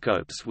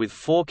endoscopes with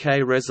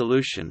 4K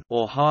resolution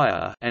or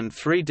higher and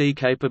 3D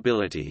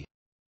capability.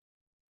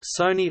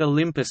 Sony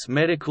Olympus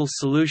Medical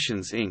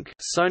Solutions Inc.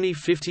 Sony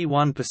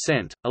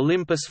 51%,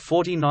 Olympus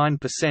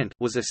 49%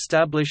 was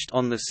established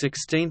on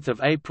 16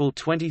 April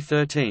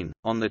 2013.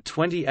 On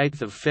 28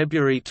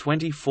 February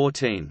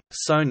 2014,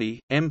 Sony,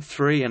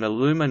 M3 and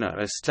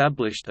Illumina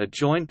established a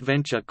joint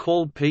venture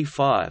called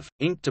P5,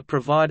 Inc. to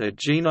provide a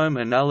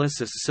genome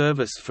analysis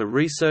service for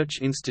research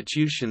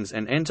institutions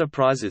and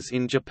enterprises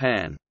in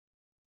Japan.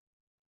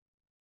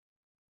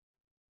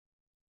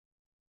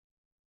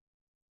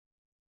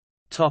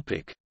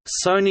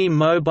 Sony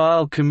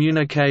Mobile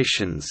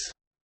Communications.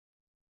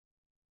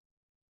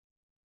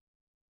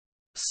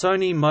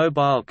 Sony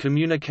Mobile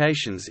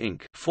Communications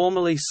Inc.,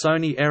 formerly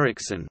Sony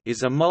Ericsson,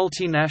 is a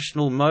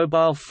multinational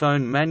mobile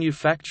phone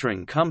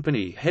manufacturing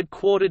company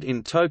headquartered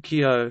in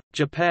Tokyo,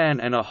 Japan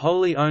and a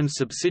wholly owned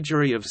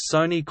subsidiary of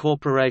Sony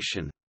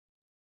Corporation.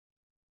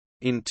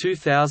 In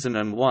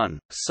 2001,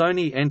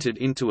 Sony entered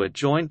into a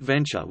joint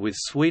venture with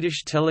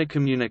Swedish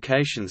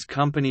telecommunications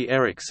company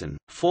Ericsson,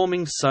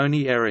 forming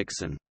Sony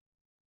Ericsson.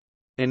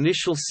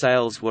 Initial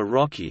sales were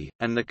rocky,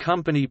 and the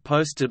company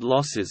posted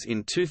losses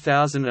in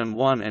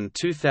 2001 and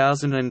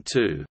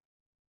 2002.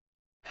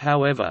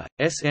 However,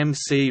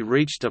 SMC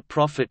reached a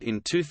profit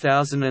in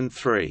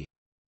 2003.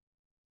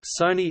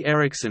 Sony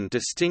Ericsson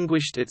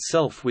distinguished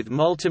itself with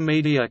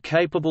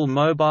multimedia-capable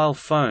mobile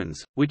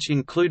phones, which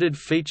included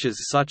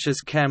features such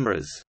as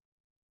cameras.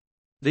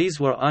 These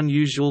were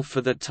unusual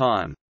for the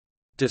time.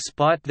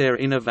 Despite their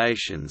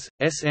innovations,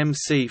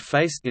 SMC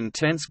faced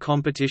intense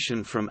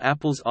competition from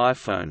Apple's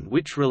iPhone,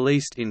 which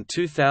released in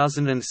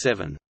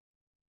 2007.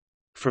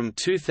 From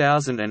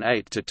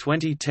 2008 to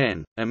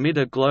 2010, amid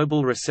a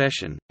global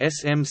recession,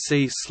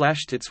 SMC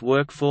slashed its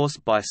workforce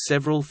by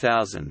several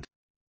thousand.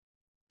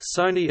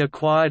 Sony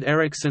acquired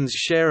Ericsson's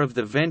share of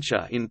the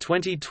venture in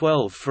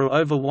 2012 for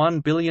over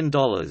 $1 billion.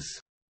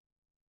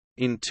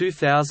 In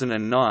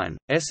 2009,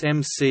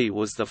 SMC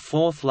was the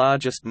fourth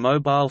largest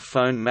mobile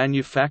phone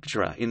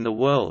manufacturer in the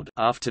world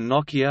after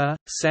Nokia,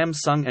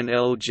 Samsung and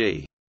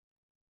LG.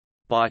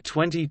 By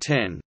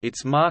 2010,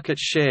 its market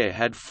share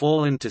had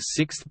fallen to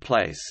sixth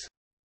place.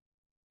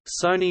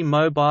 Sony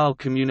Mobile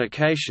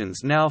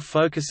Communications now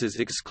focuses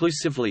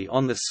exclusively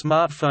on the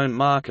smartphone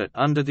market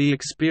under the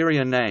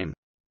Xperia name.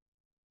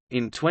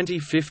 In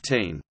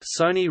 2015,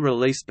 Sony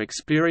released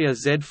Xperia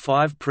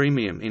Z5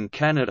 Premium in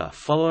Canada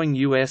following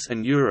US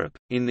and Europe.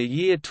 In the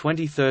year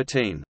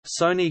 2013,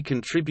 Sony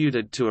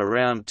contributed to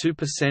around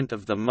 2%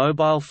 of the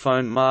mobile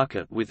phone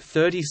market with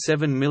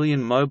 37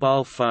 million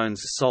mobile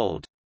phones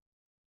sold.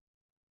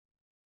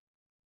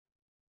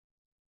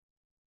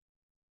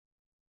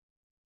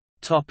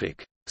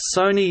 Topic: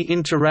 Sony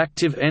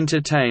Interactive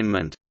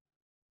Entertainment.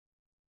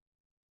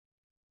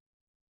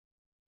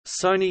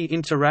 Sony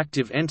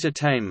Interactive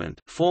Entertainment,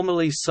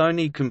 formerly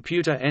Sony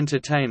Computer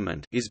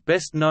Entertainment, is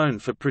best known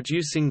for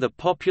producing the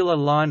popular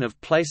line of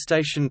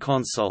PlayStation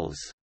consoles.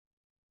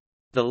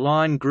 The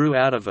line grew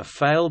out of a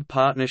failed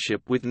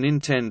partnership with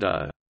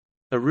Nintendo.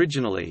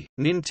 Originally,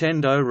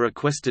 Nintendo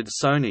requested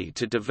Sony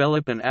to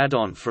develop an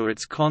add-on for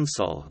its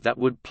console that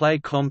would play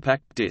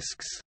compact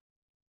discs.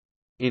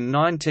 In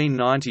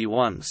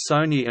 1991,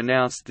 Sony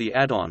announced the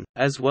add-on,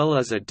 as well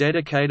as a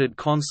dedicated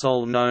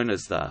console known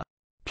as the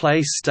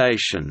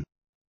PlayStation.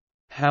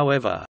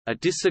 However, a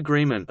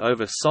disagreement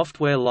over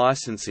software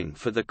licensing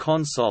for the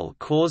console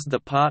caused the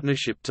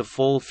partnership to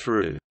fall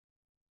through.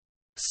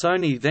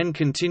 Sony then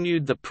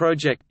continued the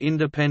project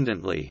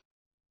independently.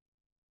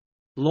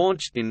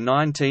 Launched in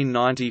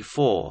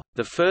 1994,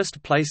 the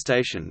first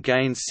PlayStation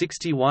gained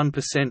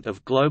 61%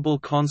 of global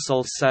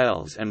console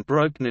sales and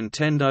broke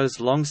Nintendo's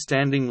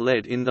long-standing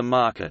lead in the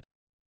market.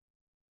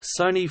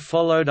 Sony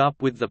followed up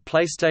with the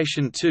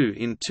PlayStation 2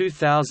 in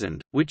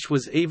 2000, which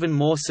was even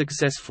more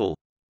successful.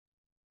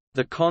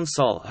 The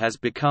console has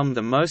become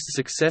the most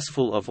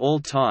successful of all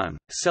time,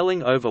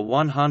 selling over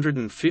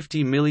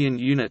 150 million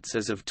units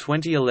as of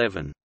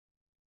 2011.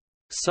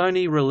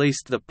 Sony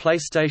released the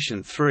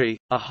PlayStation 3,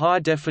 a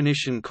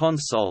high-definition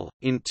console,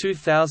 in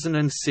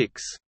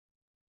 2006.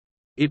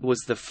 It was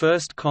the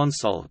first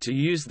console to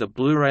use the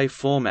Blu-ray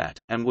format,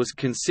 and was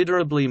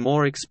considerably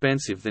more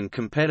expensive than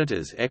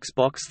competitors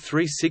Xbox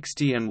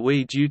 360 and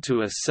Wii due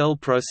to a cell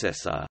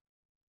processor.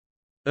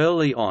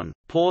 Early on,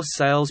 poor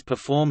sales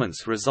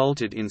performance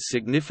resulted in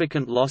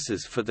significant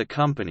losses for the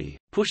company,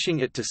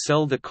 pushing it to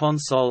sell the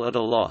console at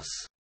a loss.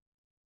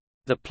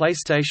 The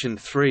PlayStation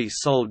 3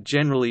 sold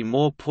generally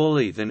more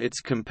poorly than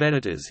its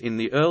competitors in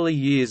the early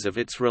years of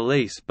its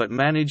release but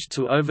managed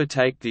to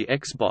overtake the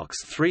Xbox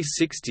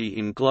 360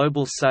 in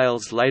global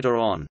sales later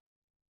on.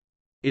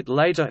 It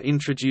later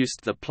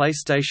introduced the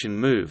PlayStation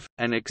Move,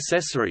 an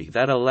accessory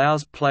that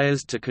allows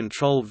players to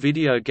control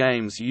video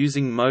games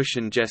using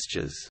motion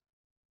gestures.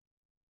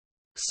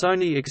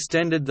 Sony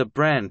extended the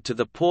brand to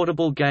the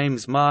portable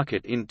games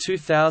market in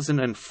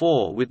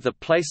 2004 with the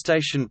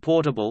PlayStation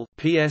Portable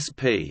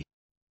 (PSP).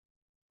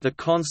 The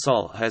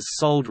console has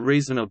sold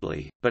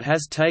reasonably, but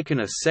has taken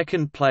a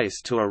second place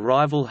to a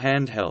rival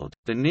handheld,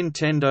 the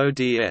Nintendo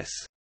DS.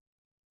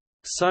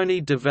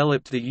 Sony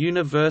developed the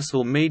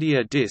Universal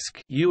Media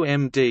Disc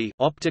 (UMD)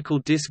 optical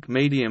disc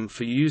medium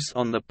for use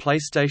on the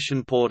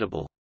PlayStation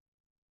Portable.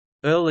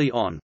 Early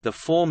on, the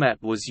format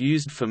was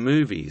used for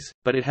movies,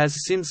 but it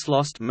has since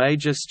lost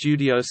major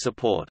studio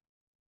support.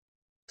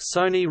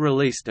 Sony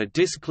released a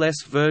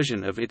disc-less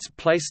version of its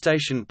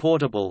PlayStation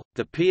Portable,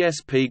 the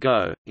PSP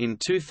Go, in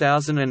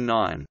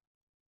 2009.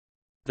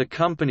 The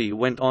company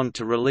went on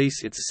to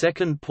release its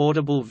second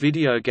portable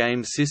video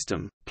game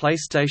system,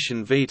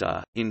 PlayStation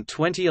Vita, in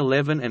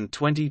 2011 and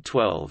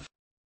 2012.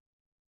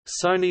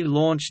 Sony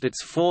launched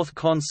its fourth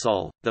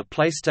console, the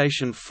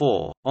PlayStation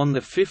 4, on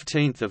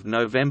 15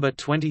 November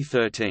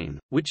 2013,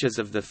 which as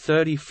of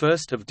 31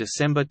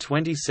 December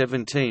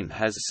 2017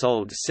 has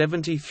sold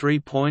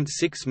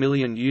 73.6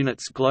 million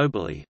units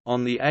globally.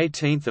 On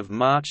 18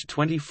 March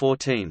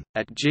 2014,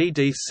 at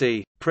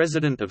GDC,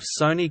 President of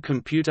Sony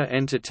Computer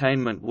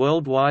Entertainment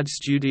Worldwide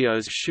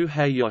Studios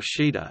Shuhei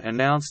Yoshida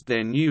announced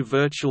their new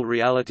virtual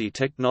reality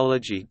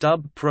technology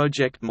dubbed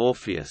Project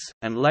Morpheus,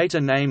 and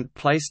later named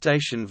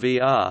PlayStation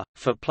VR,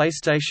 for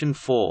PlayStation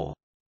 4.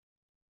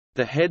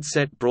 The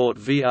headset brought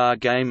VR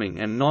gaming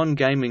and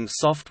non-gaming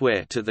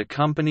software to the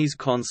company's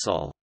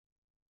console.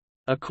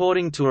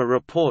 According to a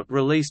report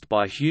released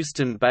by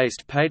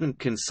Houston-based patent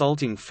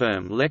consulting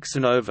firm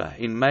Lexinova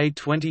in May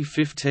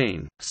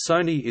 2015,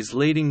 Sony is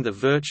leading the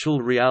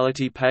virtual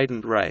reality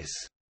patent race.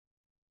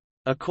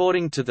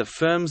 According to the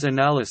firm's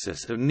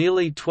analysis of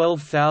nearly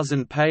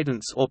 12,000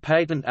 patents or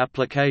patent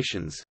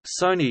applications,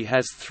 Sony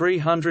has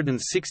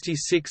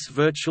 366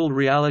 virtual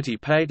reality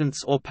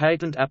patents or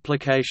patent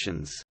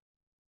applications.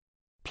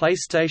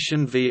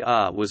 PlayStation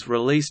VR was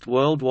released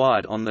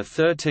worldwide on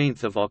 13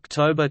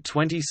 October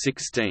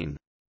 2016.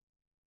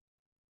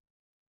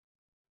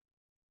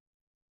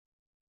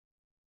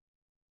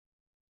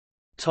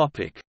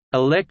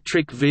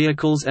 Electric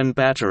vehicles and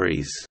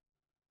batteries.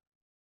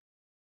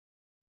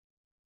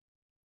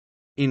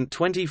 In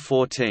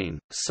 2014,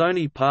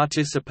 Sony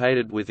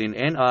participated within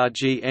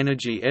NRG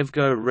Energy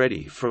EVgo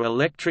Ready for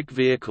Electric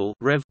Vehicle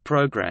 (REV)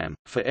 program,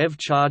 for EV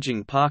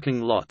charging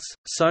parking lots.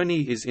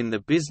 Sony is in the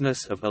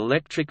business of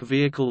electric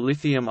vehicle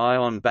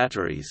lithium-ion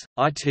batteries.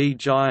 IT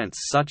giants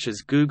such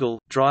as Google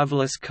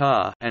driverless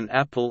car and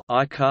Apple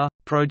iCar,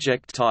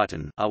 Project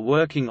Titan are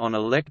working on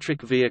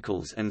electric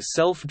vehicles and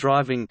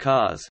self-driving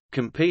cars,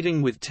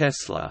 competing with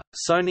Tesla.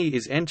 Sony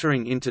is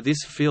entering into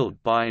this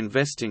field by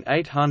investing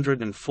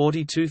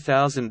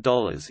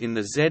 $842,000 in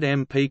the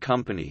ZMP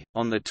company.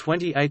 On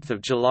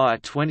 28 July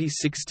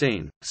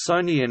 2016,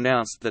 Sony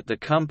announced that the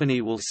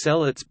company will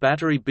sell its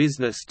battery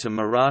business to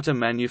Murata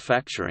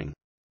Manufacturing.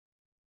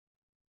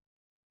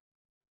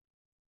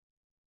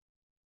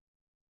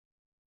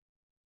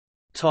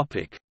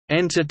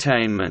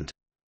 Entertainment.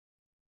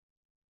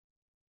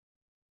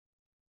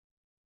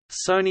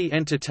 Sony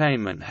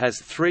Entertainment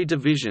has three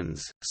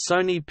divisions: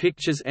 Sony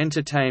Pictures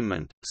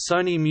Entertainment,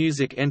 Sony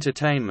Music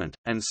Entertainment,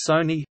 and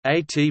Sony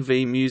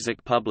ATV Music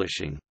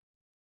Publishing.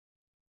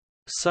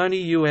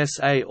 Sony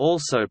USA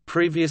also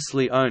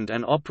previously owned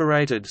and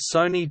operated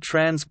Sony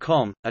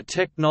Transcom, a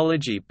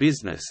technology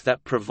business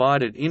that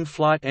provided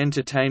in-flight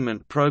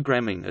entertainment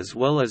programming as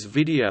well as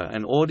video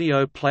and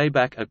audio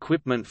playback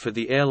equipment for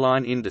the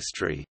airline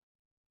industry.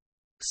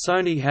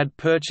 Sony had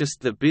purchased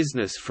the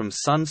business from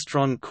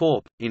Sunstron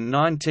Corp. in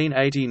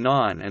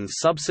 1989 and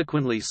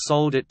subsequently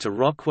sold it to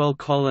Rockwell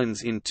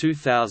Collins in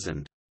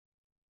 2000.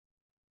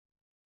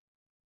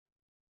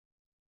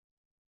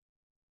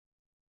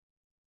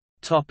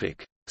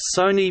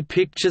 Sony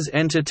Pictures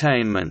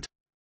Entertainment.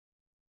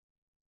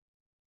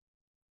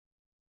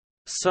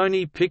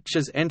 Sony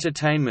Pictures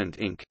Entertainment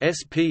Inc.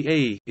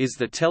 (SPE) is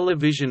the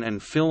television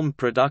and film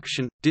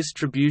production,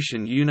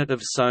 distribution unit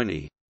of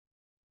Sony.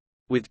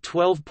 With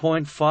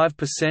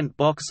 12.5%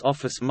 box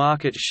office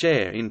market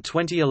share in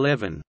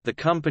 2011, the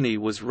company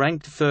was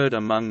ranked third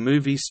among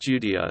movie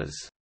studios.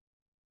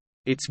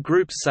 Its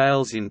group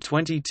sales in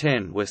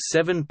 2010 were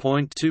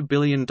 $7.2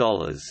 billion.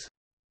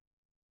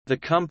 The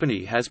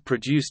company has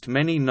produced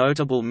many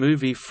notable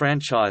movie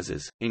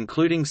franchises,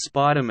 including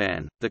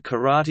Spider-Man, The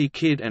Karate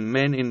Kid and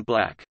Men in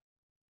Black.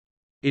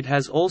 It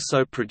has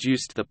also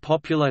produced the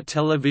popular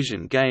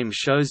television game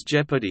shows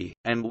Jeopardy!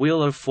 And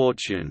Wheel of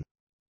Fortune.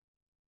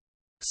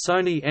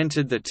 Sony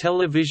entered the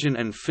television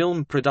and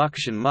film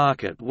production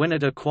market when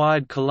it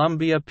acquired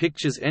Columbia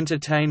Pictures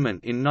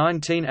Entertainment in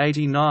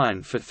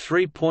 1989 for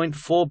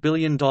 $3.4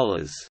 billion.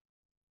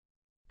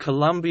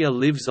 Columbia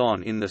lives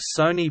on in the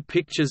Sony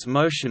Pictures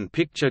Motion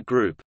Picture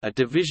Group, a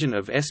division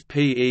of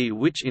SPE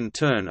which in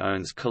turn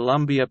owns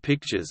Columbia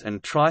Pictures and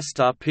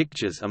TriStar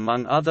Pictures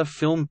among other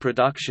film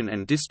production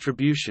and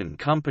distribution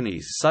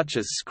companies such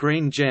as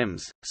Screen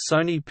Gems,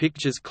 Sony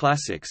Pictures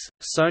Classics,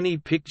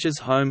 Sony Pictures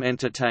Home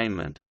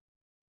Entertainment.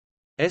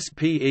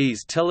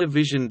 SPE's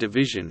television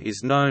division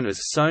is known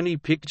as Sony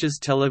Pictures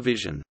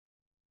Television.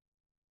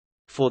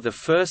 For the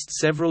first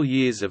several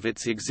years of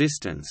its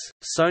existence,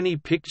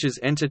 Sony Pictures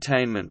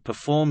Entertainment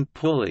performed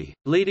poorly,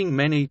 leading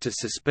many to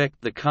suspect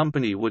the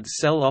company would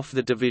sell off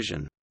the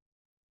division.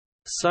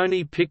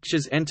 Sony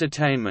Pictures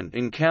Entertainment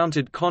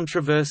encountered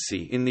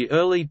controversy in the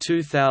early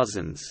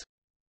 2000s.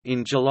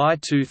 In July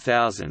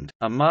 2000,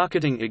 a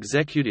marketing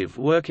executive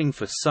working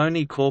for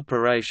Sony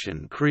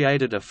Corporation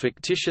created a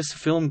fictitious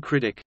film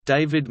critic,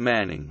 David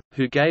Manning,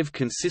 who gave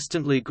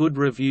consistently good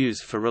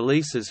reviews for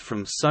releases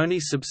from Sony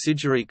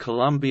subsidiary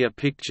Columbia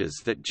Pictures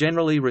that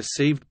generally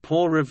received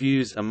poor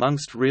reviews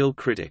amongst real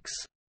critics.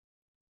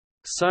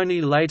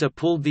 Sony later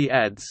pulled the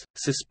ads,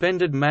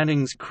 suspended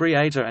Manning's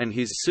creator and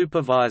his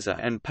supervisor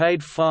and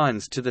paid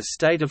fines to the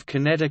state of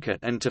Connecticut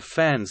and to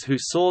fans who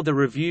saw the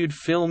reviewed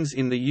films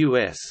in the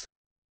U.S.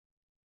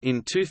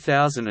 In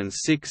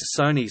 2006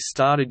 Sony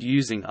started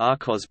using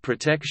ARCOS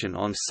protection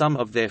on some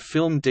of their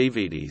film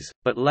DVDs,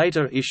 but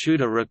later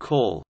issued a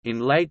recall. In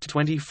late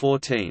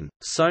 2014,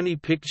 Sony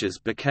Pictures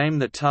became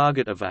the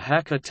target of a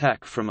hack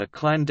attack from a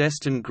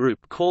clandestine group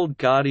called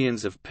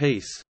Guardians of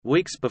Peace,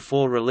 weeks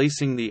before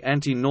releasing the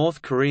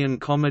anti-North Korean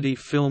comedy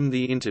film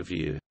The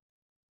Interview.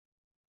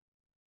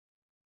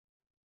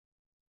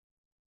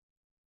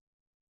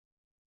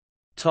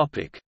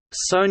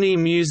 Sony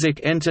Music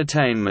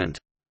Entertainment.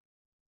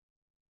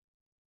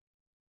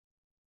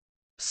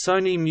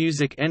 Sony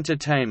Music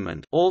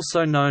Entertainment,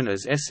 also known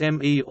as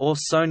SME or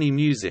Sony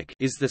Music,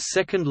 is the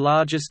second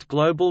largest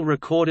global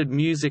recorded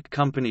music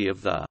company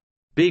of the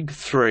Big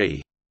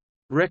Three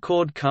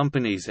record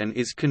companies and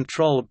is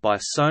controlled by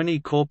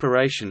Sony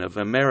Corporation of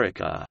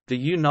America, the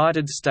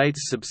United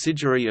States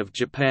subsidiary of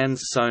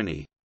Japan's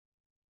Sony.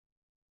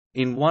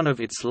 In one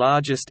of its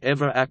largest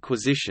ever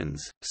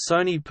acquisitions,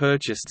 Sony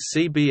purchased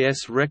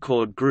CBS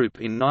Record Group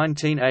in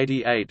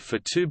 1988 for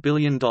 $2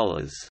 billion.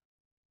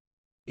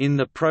 In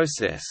the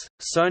process,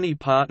 Sony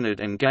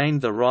partnered and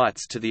gained the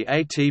rights to the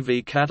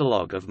ATV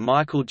catalog of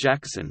Michael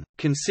Jackson,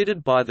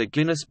 considered by the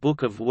Guinness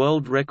Book of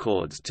World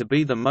Records to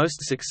be the most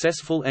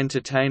successful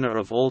entertainer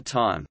of all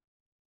time.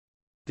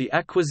 The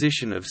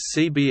acquisition of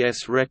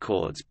CBS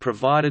Records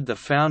provided the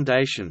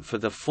foundation for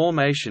the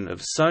formation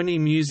of Sony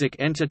Music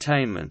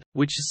Entertainment,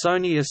 which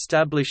Sony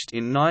established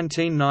in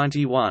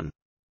 1991.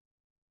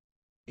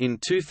 In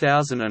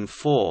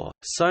 2004,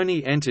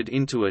 Sony entered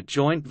into a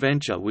joint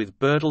venture with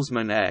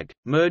Bertelsmann AG,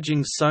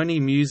 merging Sony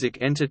Music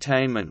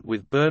Entertainment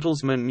with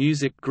Bertelsmann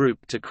Music Group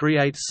to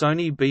create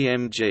Sony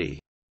BMG.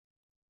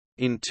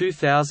 In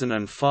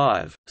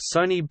 2005,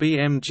 Sony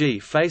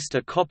BMG faced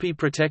a copy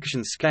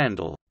protection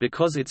scandal,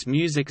 because its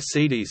music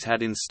CDs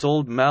had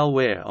installed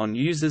malware on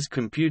users'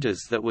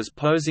 computers that was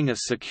posing a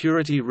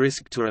security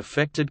risk to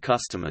affected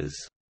customers.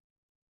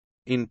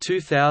 In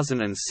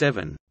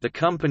 2007, the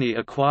company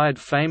acquired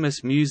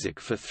Famous Music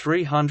for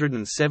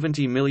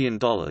 $370 million,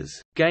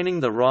 gaining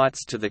the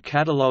rights to the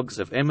catalogs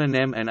of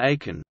Eminem and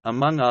Akon,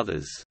 among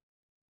others.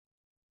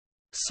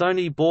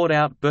 Sony bought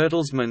out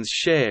Bertelsmann's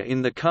share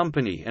in the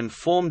company and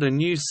formed a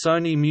new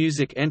Sony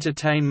Music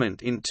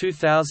Entertainment in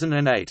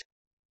 2008.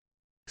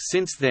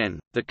 Since then,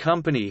 the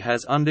company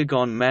has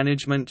undergone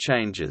management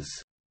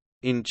changes.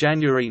 In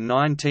January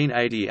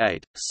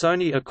 1988,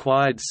 Sony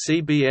acquired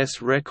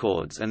CBS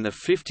Records and the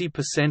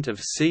 50%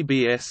 of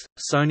CBS,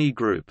 Sony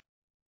Group.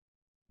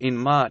 In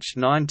March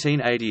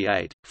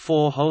 1988,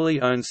 4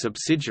 wholly owned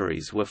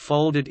subsidiaries were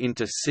folded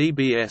into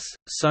CBS,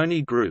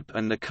 Sony Group,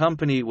 and the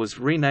company was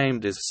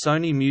renamed as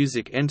Sony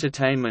Music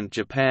Entertainment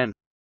Japan.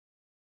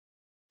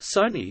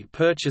 Sony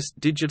purchased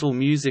digital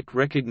music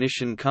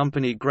recognition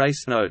company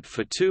Gracenote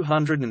for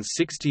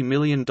 $260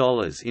 million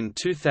in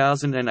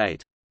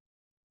 2008.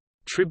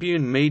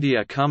 Tribune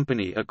Media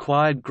Company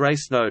acquired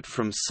Gracenote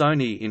from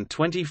Sony in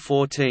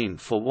 2014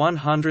 for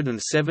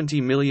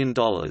 $170 million.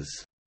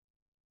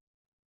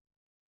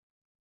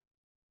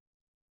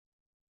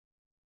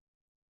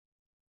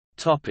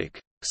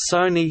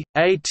 Sony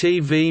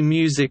ATV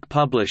Music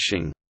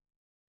Publishing.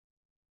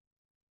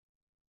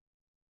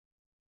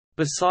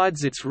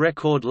 Besides its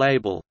record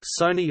label,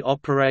 Sony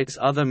operates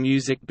other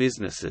music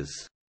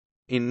businesses.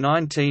 In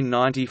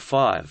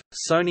 1995,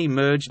 Sony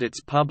merged its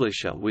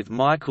publisher with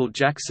Michael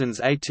Jackson's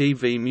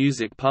ATV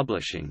Music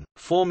Publishing,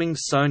 forming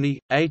Sony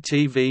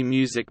ATV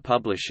Music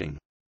Publishing.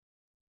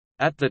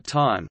 At the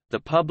time,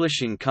 the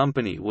publishing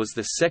company was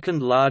the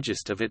second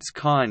largest of its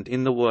kind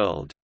in the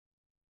world.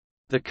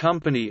 The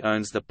company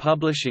owns the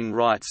publishing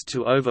rights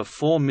to over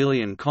 4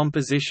 million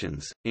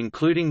compositions,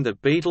 including the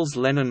Beatles'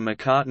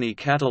 Lennon-McCartney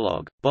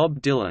catalogue,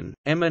 Bob Dylan,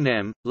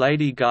 Eminem,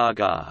 Lady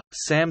Gaga,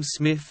 Sam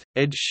Smith,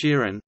 Ed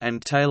Sheeran,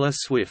 and Taylor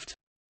Swift.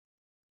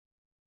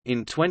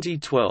 In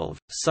 2012,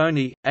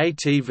 Sony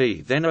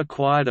ATV then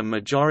acquired a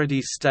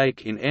majority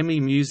stake in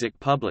EMI Music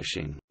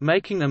Publishing,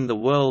 making them the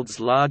world's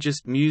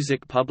largest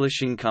music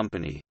publishing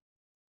company.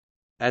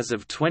 As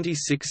of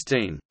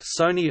 2016,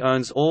 Sony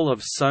owns all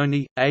of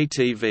Sony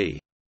ATV.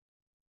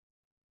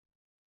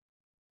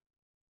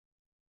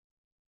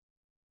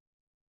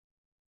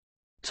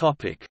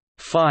 Topic: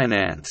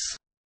 Finance.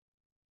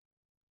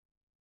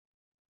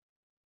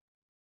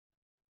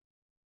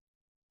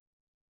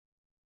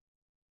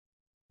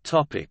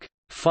 Topic: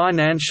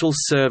 Financial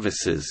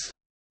services.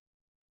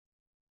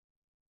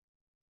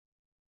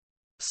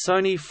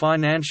 Sony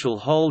Financial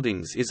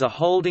Holdings is a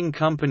holding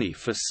company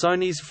for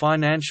Sony's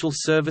financial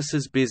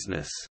services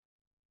business.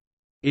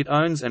 It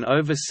owns and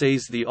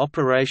oversees the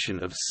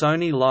operation of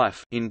Sony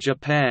Life in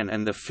Japan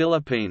and the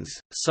Philippines,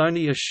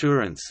 Sony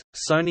Assurance,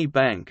 Sony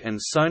Bank and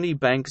Sony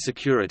Bank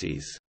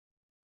Securities.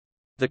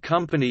 The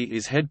company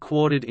is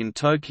headquartered in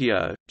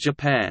Tokyo,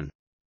 Japan.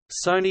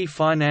 Sony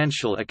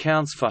Financial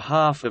accounts for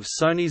half of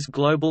Sony's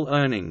global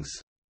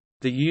earnings.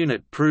 The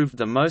unit proved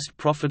the most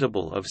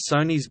profitable of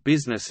Sony's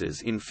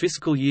businesses in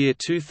fiscal year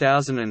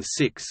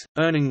 2006,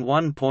 earning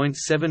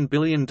 $1.7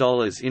 billion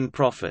in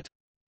profit.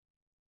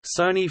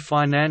 Sony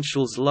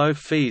Financial's low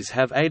fees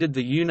have aided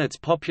the unit's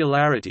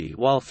popularity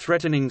while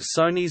threatening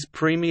Sony's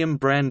premium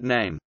brand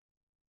name.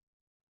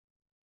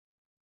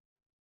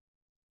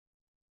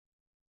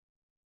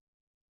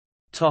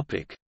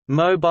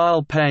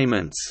 Mobile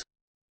payments.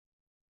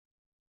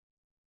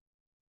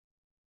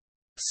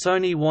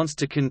 Sony wants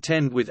to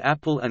contend with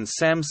Apple and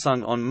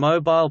Samsung on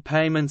mobile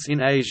payments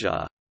in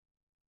Asia.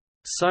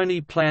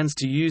 Sony plans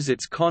to use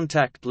its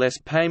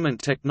contactless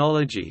payment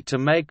technology to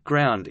make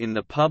ground in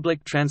the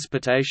public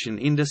transportation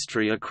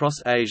industry across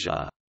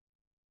Asia.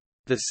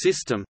 The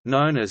system,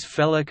 known as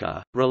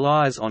Felica,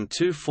 relies on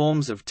two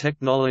forms of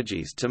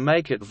technologies to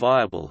make it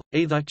viable,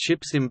 either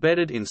chips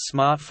embedded in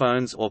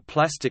smartphones or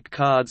plastic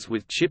cards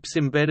with chips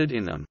embedded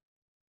in them.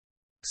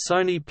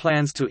 Sony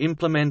plans to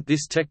implement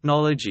this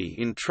technology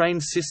in train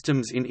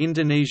systems in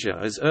Indonesia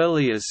as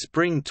early as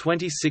spring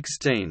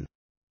 2016.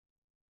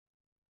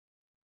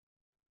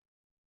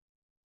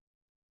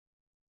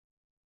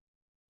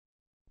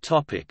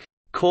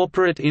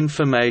 Corporate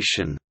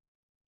information.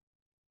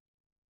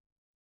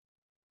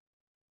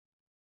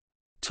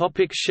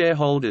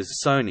 Shareholders.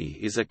 Sony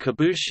is a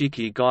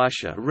kabushiki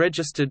gaisha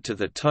registered to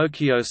the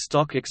Tokyo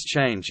Stock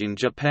Exchange in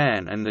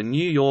Japan and the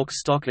New York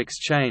Stock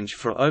Exchange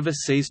for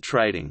overseas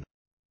trading.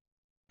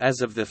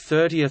 As of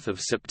 30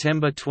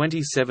 September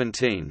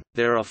 2017,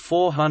 there are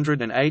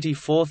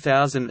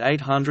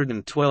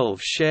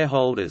 484,812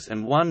 shareholders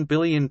and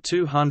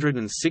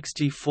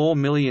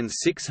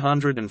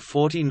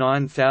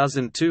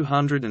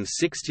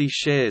 1,264,649,260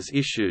 shares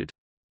issued.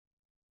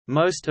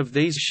 Most of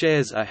these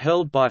shares are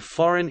held by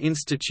foreign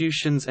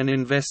institutions and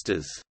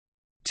investors.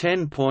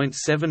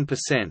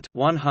 10.7%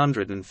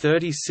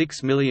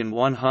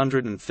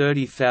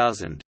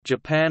 136,130,000,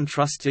 Japan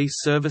Trustee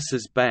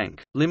Services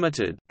Bank,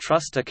 Limited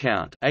trust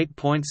account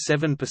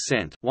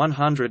 8.7%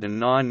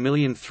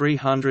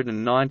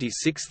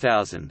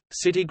 109,396,000,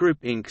 Citigroup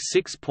Inc.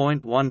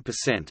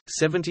 6.1%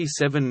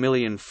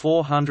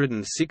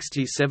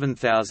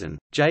 77,467,000,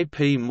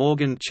 JP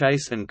Morgan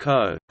Chase &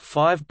 Co.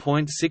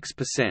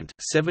 5.6%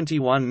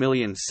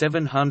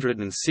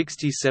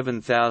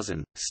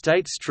 71,767,000,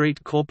 State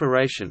Street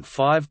Corporation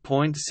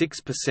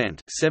 5.6%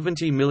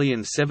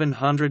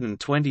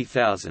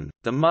 70,720,000,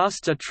 the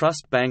Master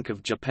Trust Bank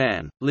of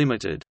Japan,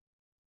 Limited.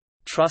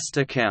 Trust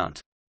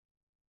account.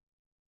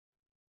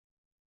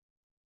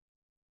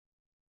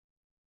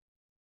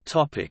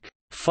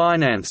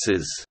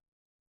 Finances.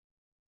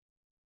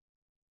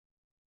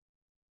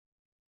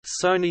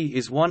 Sony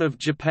is one of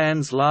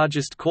Japan's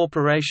largest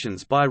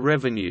corporations by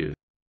revenue.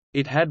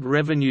 It had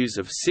revenues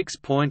of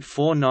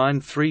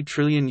 6.493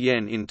 trillion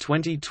yen in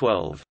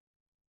 2012.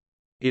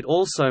 It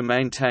also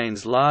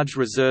maintains large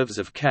reserves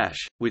of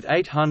cash, with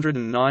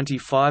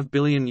 895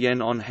 billion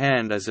yen on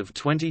hand as of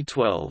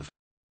 2012.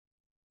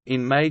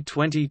 In May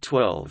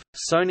 2012,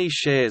 Sony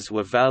shares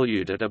were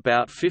valued at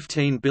about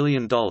 $15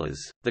 billion.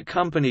 The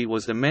company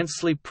was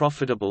immensely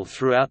profitable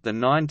throughout the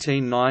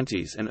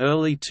 1990s and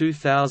early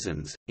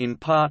 2000s, in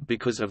part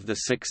because of the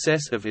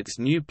success of its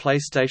new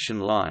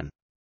PlayStation line.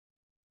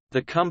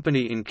 The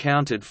company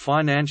encountered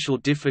financial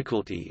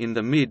difficulty in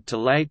the mid to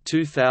late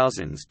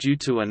 2000s due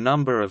to a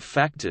number of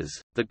factors: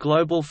 the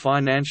global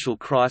financial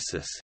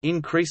crisis,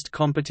 increased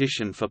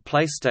competition for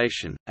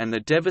PlayStation, and the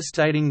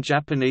devastating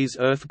Japanese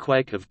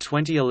earthquake of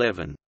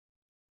 2011.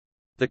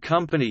 The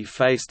company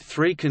faced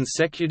 3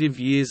 consecutive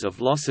years of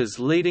losses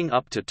leading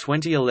up to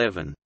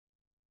 2011.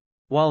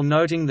 While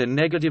noting the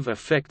negative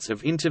effects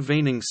of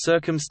intervening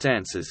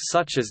circumstances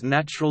such as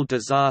natural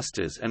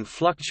disasters and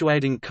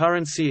fluctuating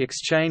currency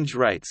exchange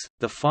rates,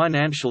 the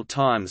Financial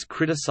Times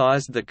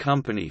criticized the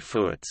company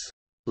for its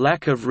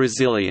lack of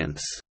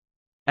resilience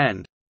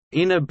and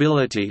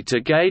inability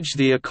to gauge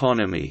the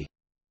economy.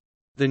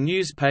 The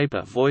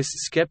newspaper voiced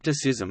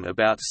skepticism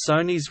about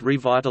Sony's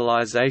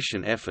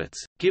revitalization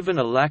efforts, given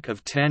a lack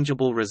of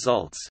tangible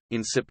results.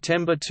 In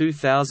September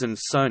 2000,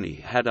 Sony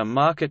had a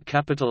market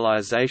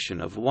capitalization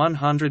of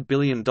 $100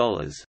 billion,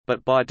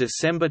 but by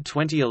December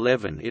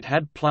 2011 it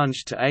had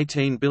plunged to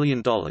 $18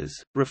 billion,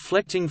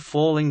 reflecting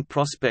falling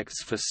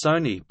prospects for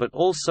Sony but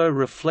also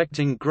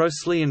reflecting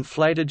grossly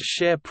inflated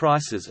share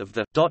prices of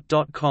the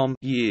 .com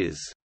years.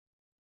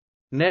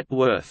 Net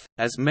worth,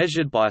 as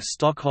measured by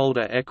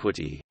stockholder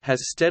equity,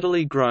 has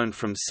steadily grown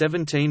from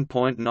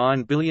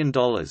 $17.9 billion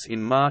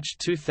in March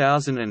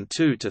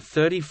 2002 to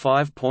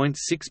 $35.6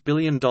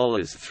 billion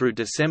through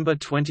December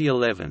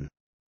 2011.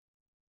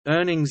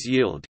 Earnings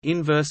yield,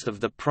 inverse of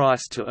the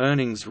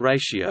price-to-earnings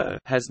ratio,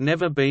 has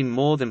never been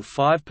more than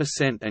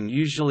 5% and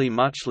usually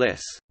much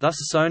less, thus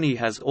Sony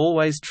has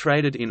always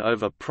traded in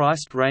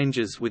overpriced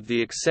ranges with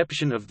the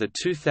exception of the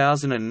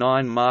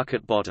 2009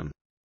 market bottom.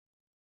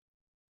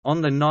 On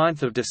 9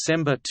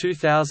 December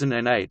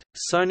 2008,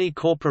 Sony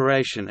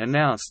Corporation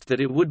announced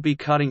that it would be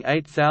cutting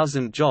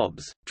 8,000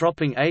 jobs,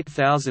 dropping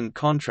 8,000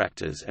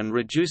 contractors and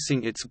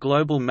reducing its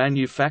global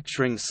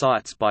manufacturing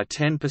sites by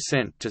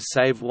 10% to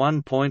save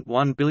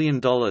 $1.1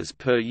 billion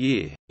per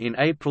year. In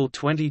April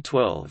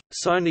 2012,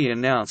 Sony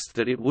announced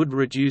that it would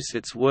reduce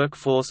its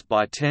workforce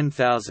by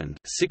 10,000,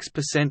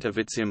 6% of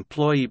its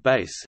employee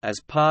base, as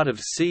part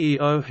of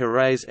CEO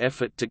Hirai's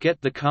effort to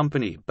get the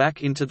company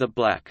back into the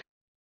black.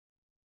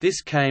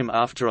 This came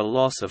after a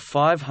loss of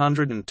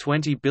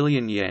 520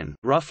 billion yen,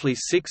 roughly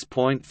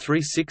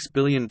 $6.36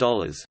 billion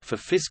for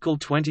fiscal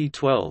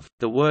 2012,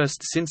 the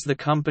worst since the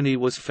company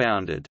was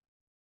founded.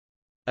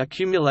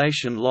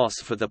 Accumulation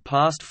loss for the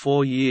past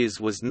 4 years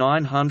was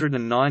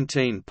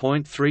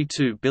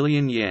 919.32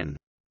 billion yen.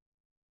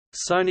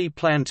 Sony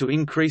planned to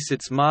increase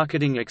its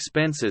marketing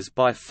expenses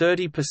by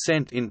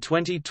 30% in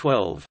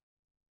 2012.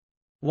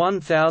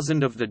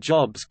 1,000 of the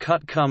jobs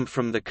cut come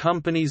from the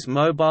company's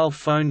mobile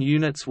phone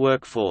unit's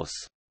workforce.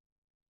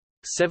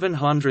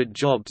 700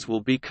 jobs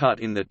will be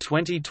cut in the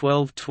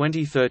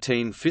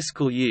 2012-2013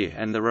 fiscal year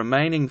and the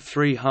remaining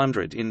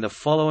 300 in the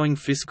following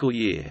fiscal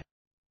year.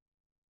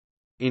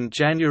 In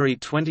January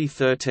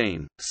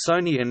 2013,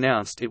 Sony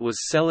announced it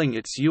was selling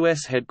its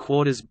U.S.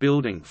 headquarters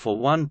building for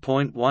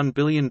 $1.1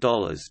 billion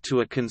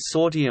to a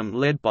consortium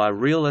led by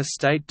real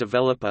estate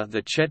developer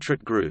the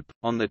Chetrit Group.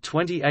 On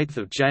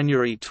 28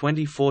 January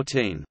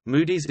 2014,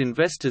 Moody's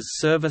Investors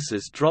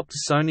Services dropped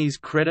Sony's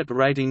credit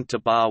rating to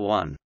Bar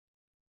 1,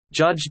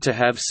 judged to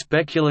have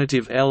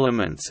speculative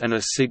elements and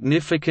a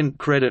significant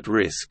credit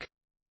risk,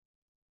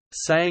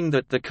 saying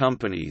that the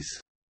company's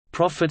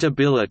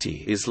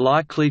profitability is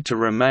likely to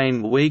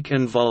remain weak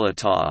and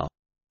volatile.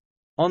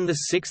 On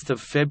 6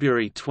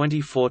 February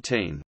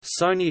 2014,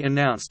 Sony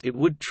announced it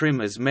would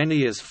trim as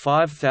many as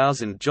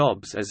 5,000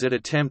 jobs as it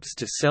attempts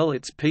to sell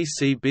its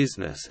PC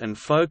business and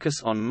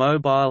focus on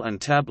mobile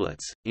and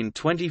tablets. In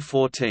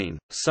 2014,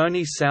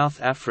 Sony South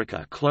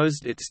Africa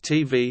closed its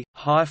TV,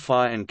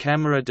 hi-fi and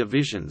camera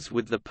divisions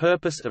with the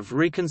purpose of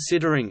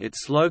reconsidering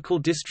its local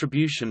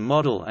distribution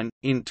model and,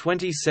 in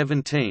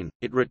 2017,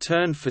 it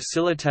returned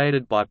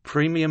facilitated by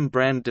Premium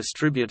Brand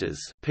Distributors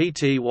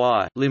 (Pty)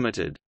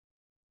 Limited.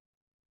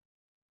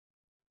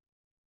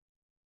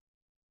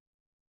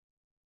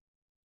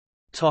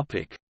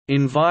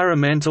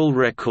 Environmental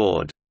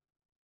record.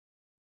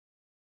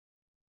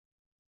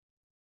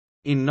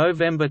 In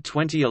November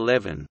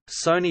 2011,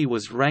 Sony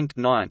was ranked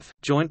 9th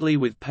jointly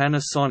with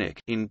Panasonic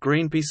in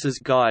Greenpeace's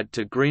Guide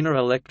to Greener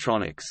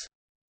Electronics.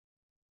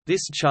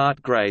 This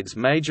chart grades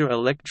major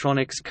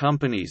electronics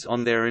companies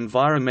on their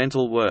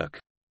environmental work.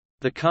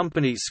 The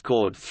company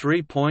scored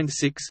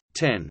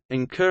 3.6/10,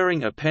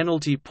 incurring a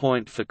penalty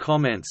point for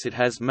comments it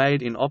has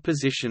made in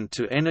opposition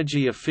to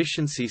energy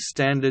efficiency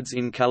standards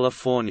in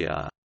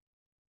California.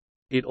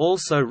 It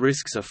also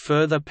risks a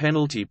further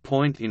penalty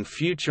point in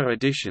future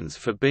editions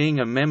for being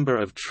a member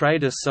of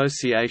trade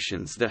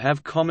associations that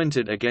have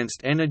commented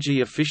against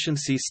energy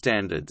efficiency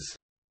standards.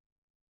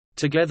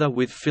 Together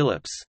with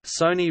Philips,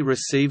 Sony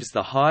receives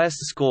the highest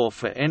score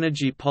for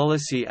energy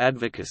policy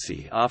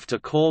advocacy after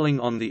calling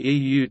on the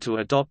EU to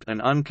adopt an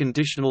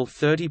unconditional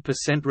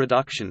 30%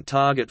 reduction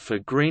target for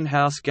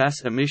greenhouse gas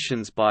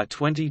emissions by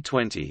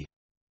 2020.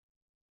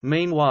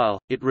 Meanwhile,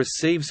 it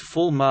receives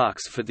full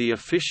marks for the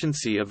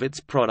efficiency of its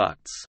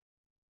products.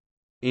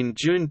 In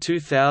June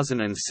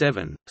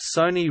 2007,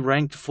 Sony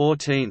ranked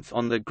 14th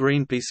on the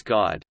Greenpeace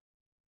Guide.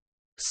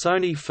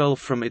 Sony fell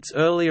from its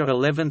earlier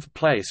 11th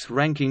place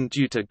ranking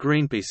due to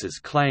Greenpeace's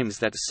claims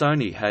that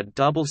Sony had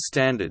double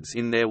standards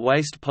in their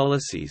waste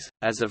policies.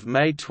 As of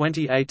May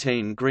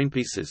 2018,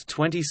 Greenpeace's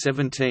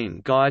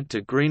 2017 Guide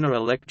to Greener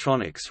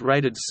Electronics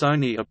rated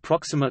Sony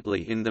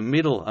approximately in the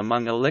middle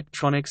among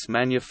electronics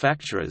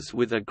manufacturers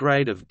with a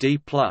grade of D+.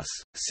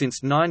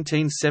 Since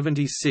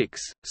 1976,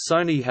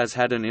 Sony has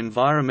had an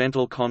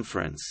environmental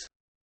conference.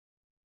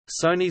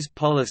 Sony's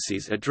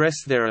policies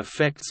address their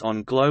effects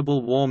on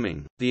global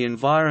warming, the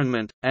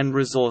environment, and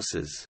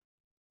resources.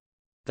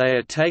 They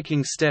are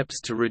taking steps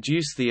to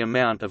reduce the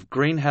amount of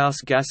greenhouse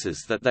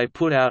gases that they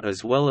put out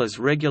as well as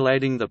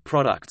regulating the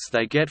products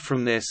they get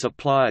from their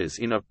suppliers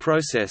in a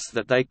process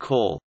that they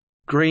call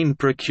green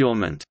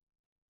procurement.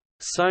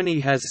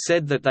 Sony has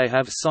said that they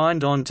have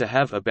signed on to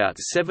have about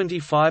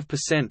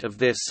 75% of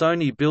their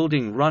Sony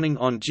building running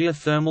on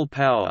geothermal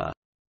power.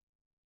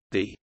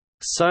 The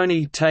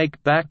Sony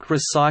Take Back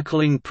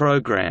Recycling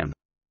Program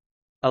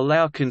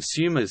allow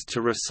consumers to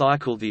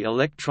recycle the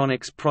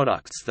electronics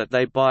products that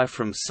they buy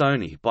from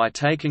Sony by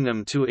taking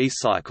them to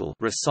eCycle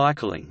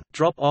recycling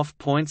drop-off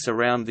points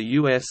around the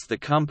US. The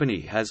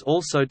company has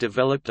also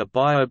developed a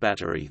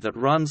biobattery that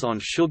runs on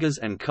sugars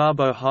and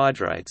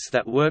carbohydrates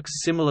that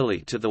works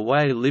similarly to the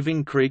way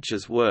living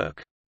creatures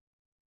work.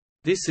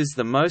 This is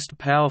the most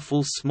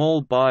powerful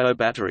small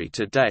biobattery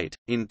to date.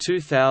 In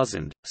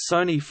 2000,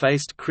 Sony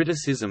faced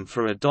criticism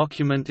for a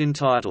document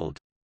entitled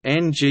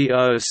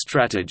NGO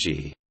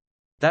Strategy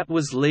that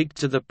was leaked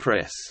to the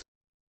press.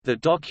 The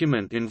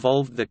document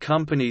involved the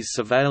company's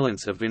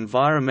surveillance of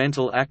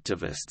environmental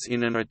activists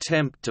in an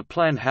attempt to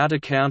plan how to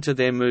counter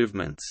their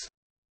movements.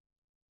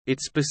 It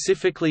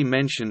specifically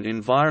mentioned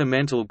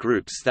environmental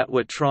groups that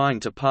were trying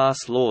to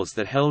pass laws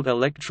that held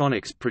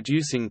electronics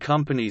producing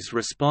companies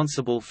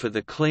responsible for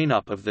the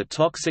cleanup of the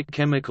toxic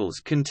chemicals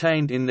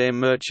contained in their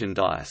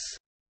merchandise.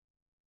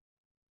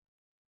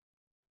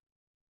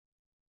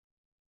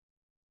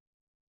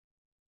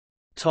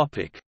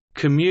 Topic: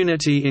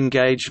 Community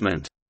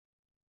engagement.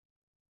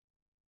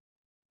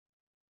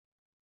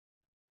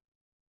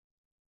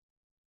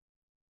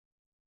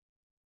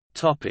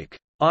 Topic: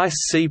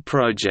 IC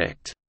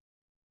project.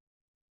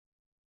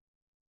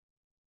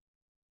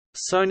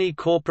 Sony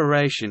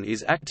Corporation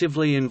is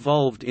actively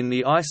involved in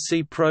the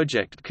IC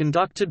project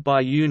conducted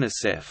by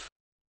UNICEF.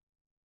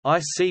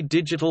 IC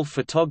digital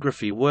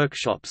photography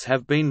workshops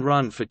have been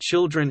run for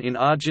children in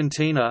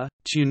Argentina,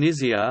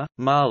 Tunisia,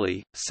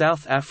 Mali,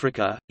 South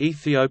Africa,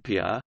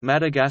 Ethiopia,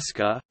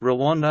 Madagascar,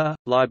 Rwanda,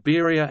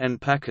 Liberia and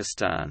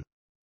Pakistan.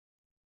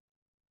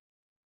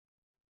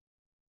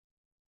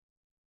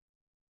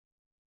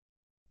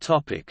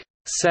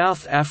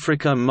 South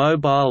Africa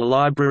Mobile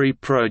Library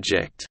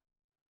Project.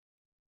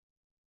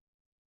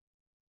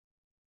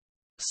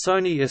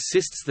 Sony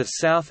assists the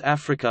South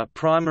Africa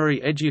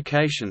Primary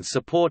Education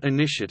Support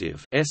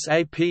Initiative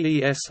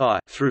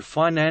through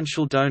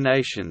financial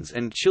donations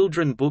and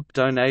children book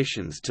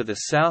donations to the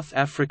South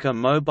Africa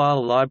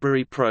Mobile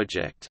Library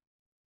Project.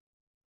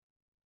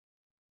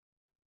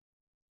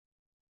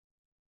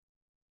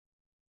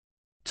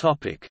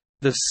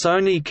 The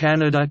Sony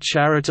Canada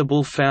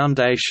Charitable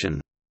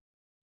Foundation.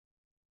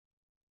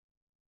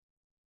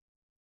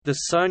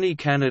 The Sony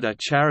Canada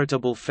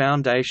Charitable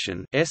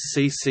Foundation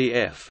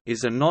 (SCCF)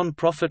 is a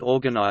non-profit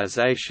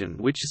organisation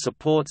which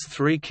supports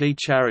three key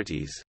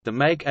charities: the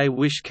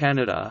Make-A-Wish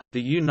Canada, the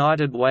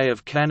United Way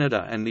of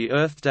Canada and the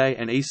Earth Day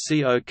and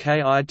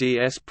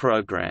ECOKIDS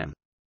program.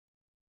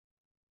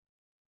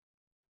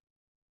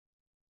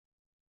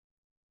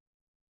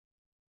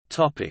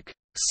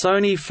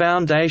 Sony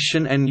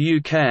Foundation and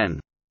UCAN.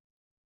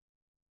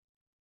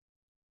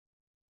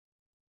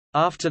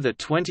 After the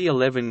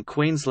 2011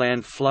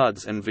 Queensland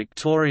floods and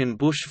Victorian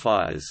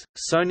bushfires,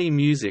 Sony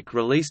Music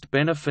released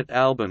benefit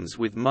albums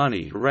with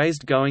money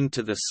raised going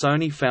to the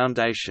Sony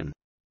Foundation.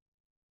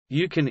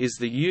 UCAN is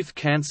the youth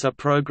cancer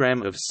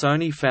program of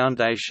Sony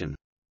Foundation.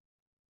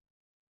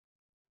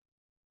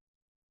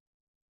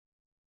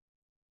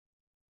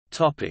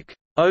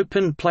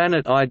 Open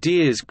Planet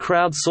Ideas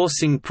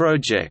crowdsourcing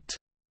project.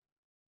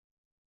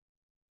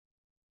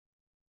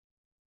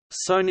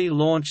 Sony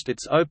launched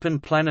its Open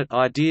Planet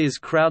Ideas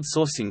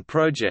crowdsourcing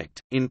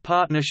project, in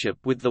partnership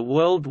with the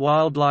World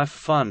Wildlife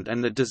Fund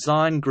and the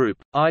design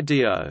group,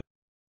 IDEO.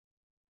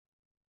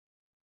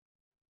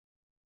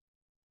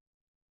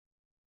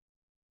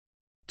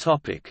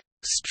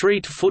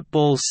 Street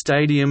Football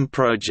Stadium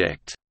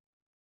project.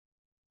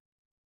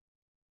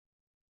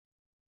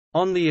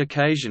 On the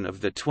occasion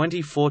of the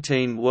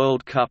 2014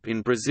 World Cup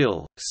in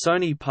Brazil,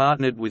 Sony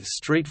partnered with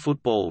Street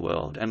Football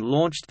World and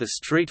launched the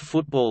Street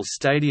Football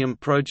Stadium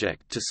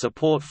project to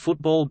support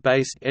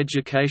football-based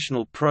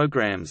educational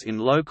programs in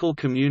local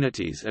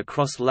communities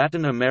across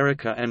Latin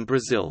America and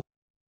Brazil.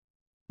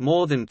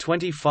 More than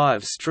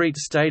 25 street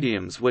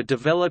stadiums were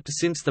developed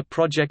since the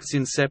project's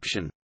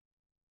inception.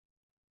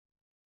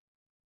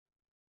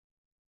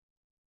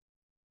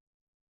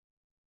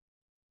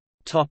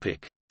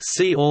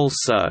 See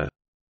also: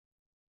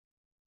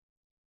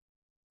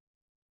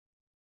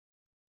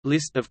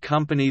 List of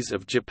companies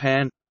of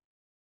Japan,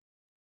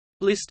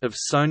 List of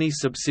Sony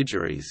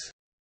subsidiaries.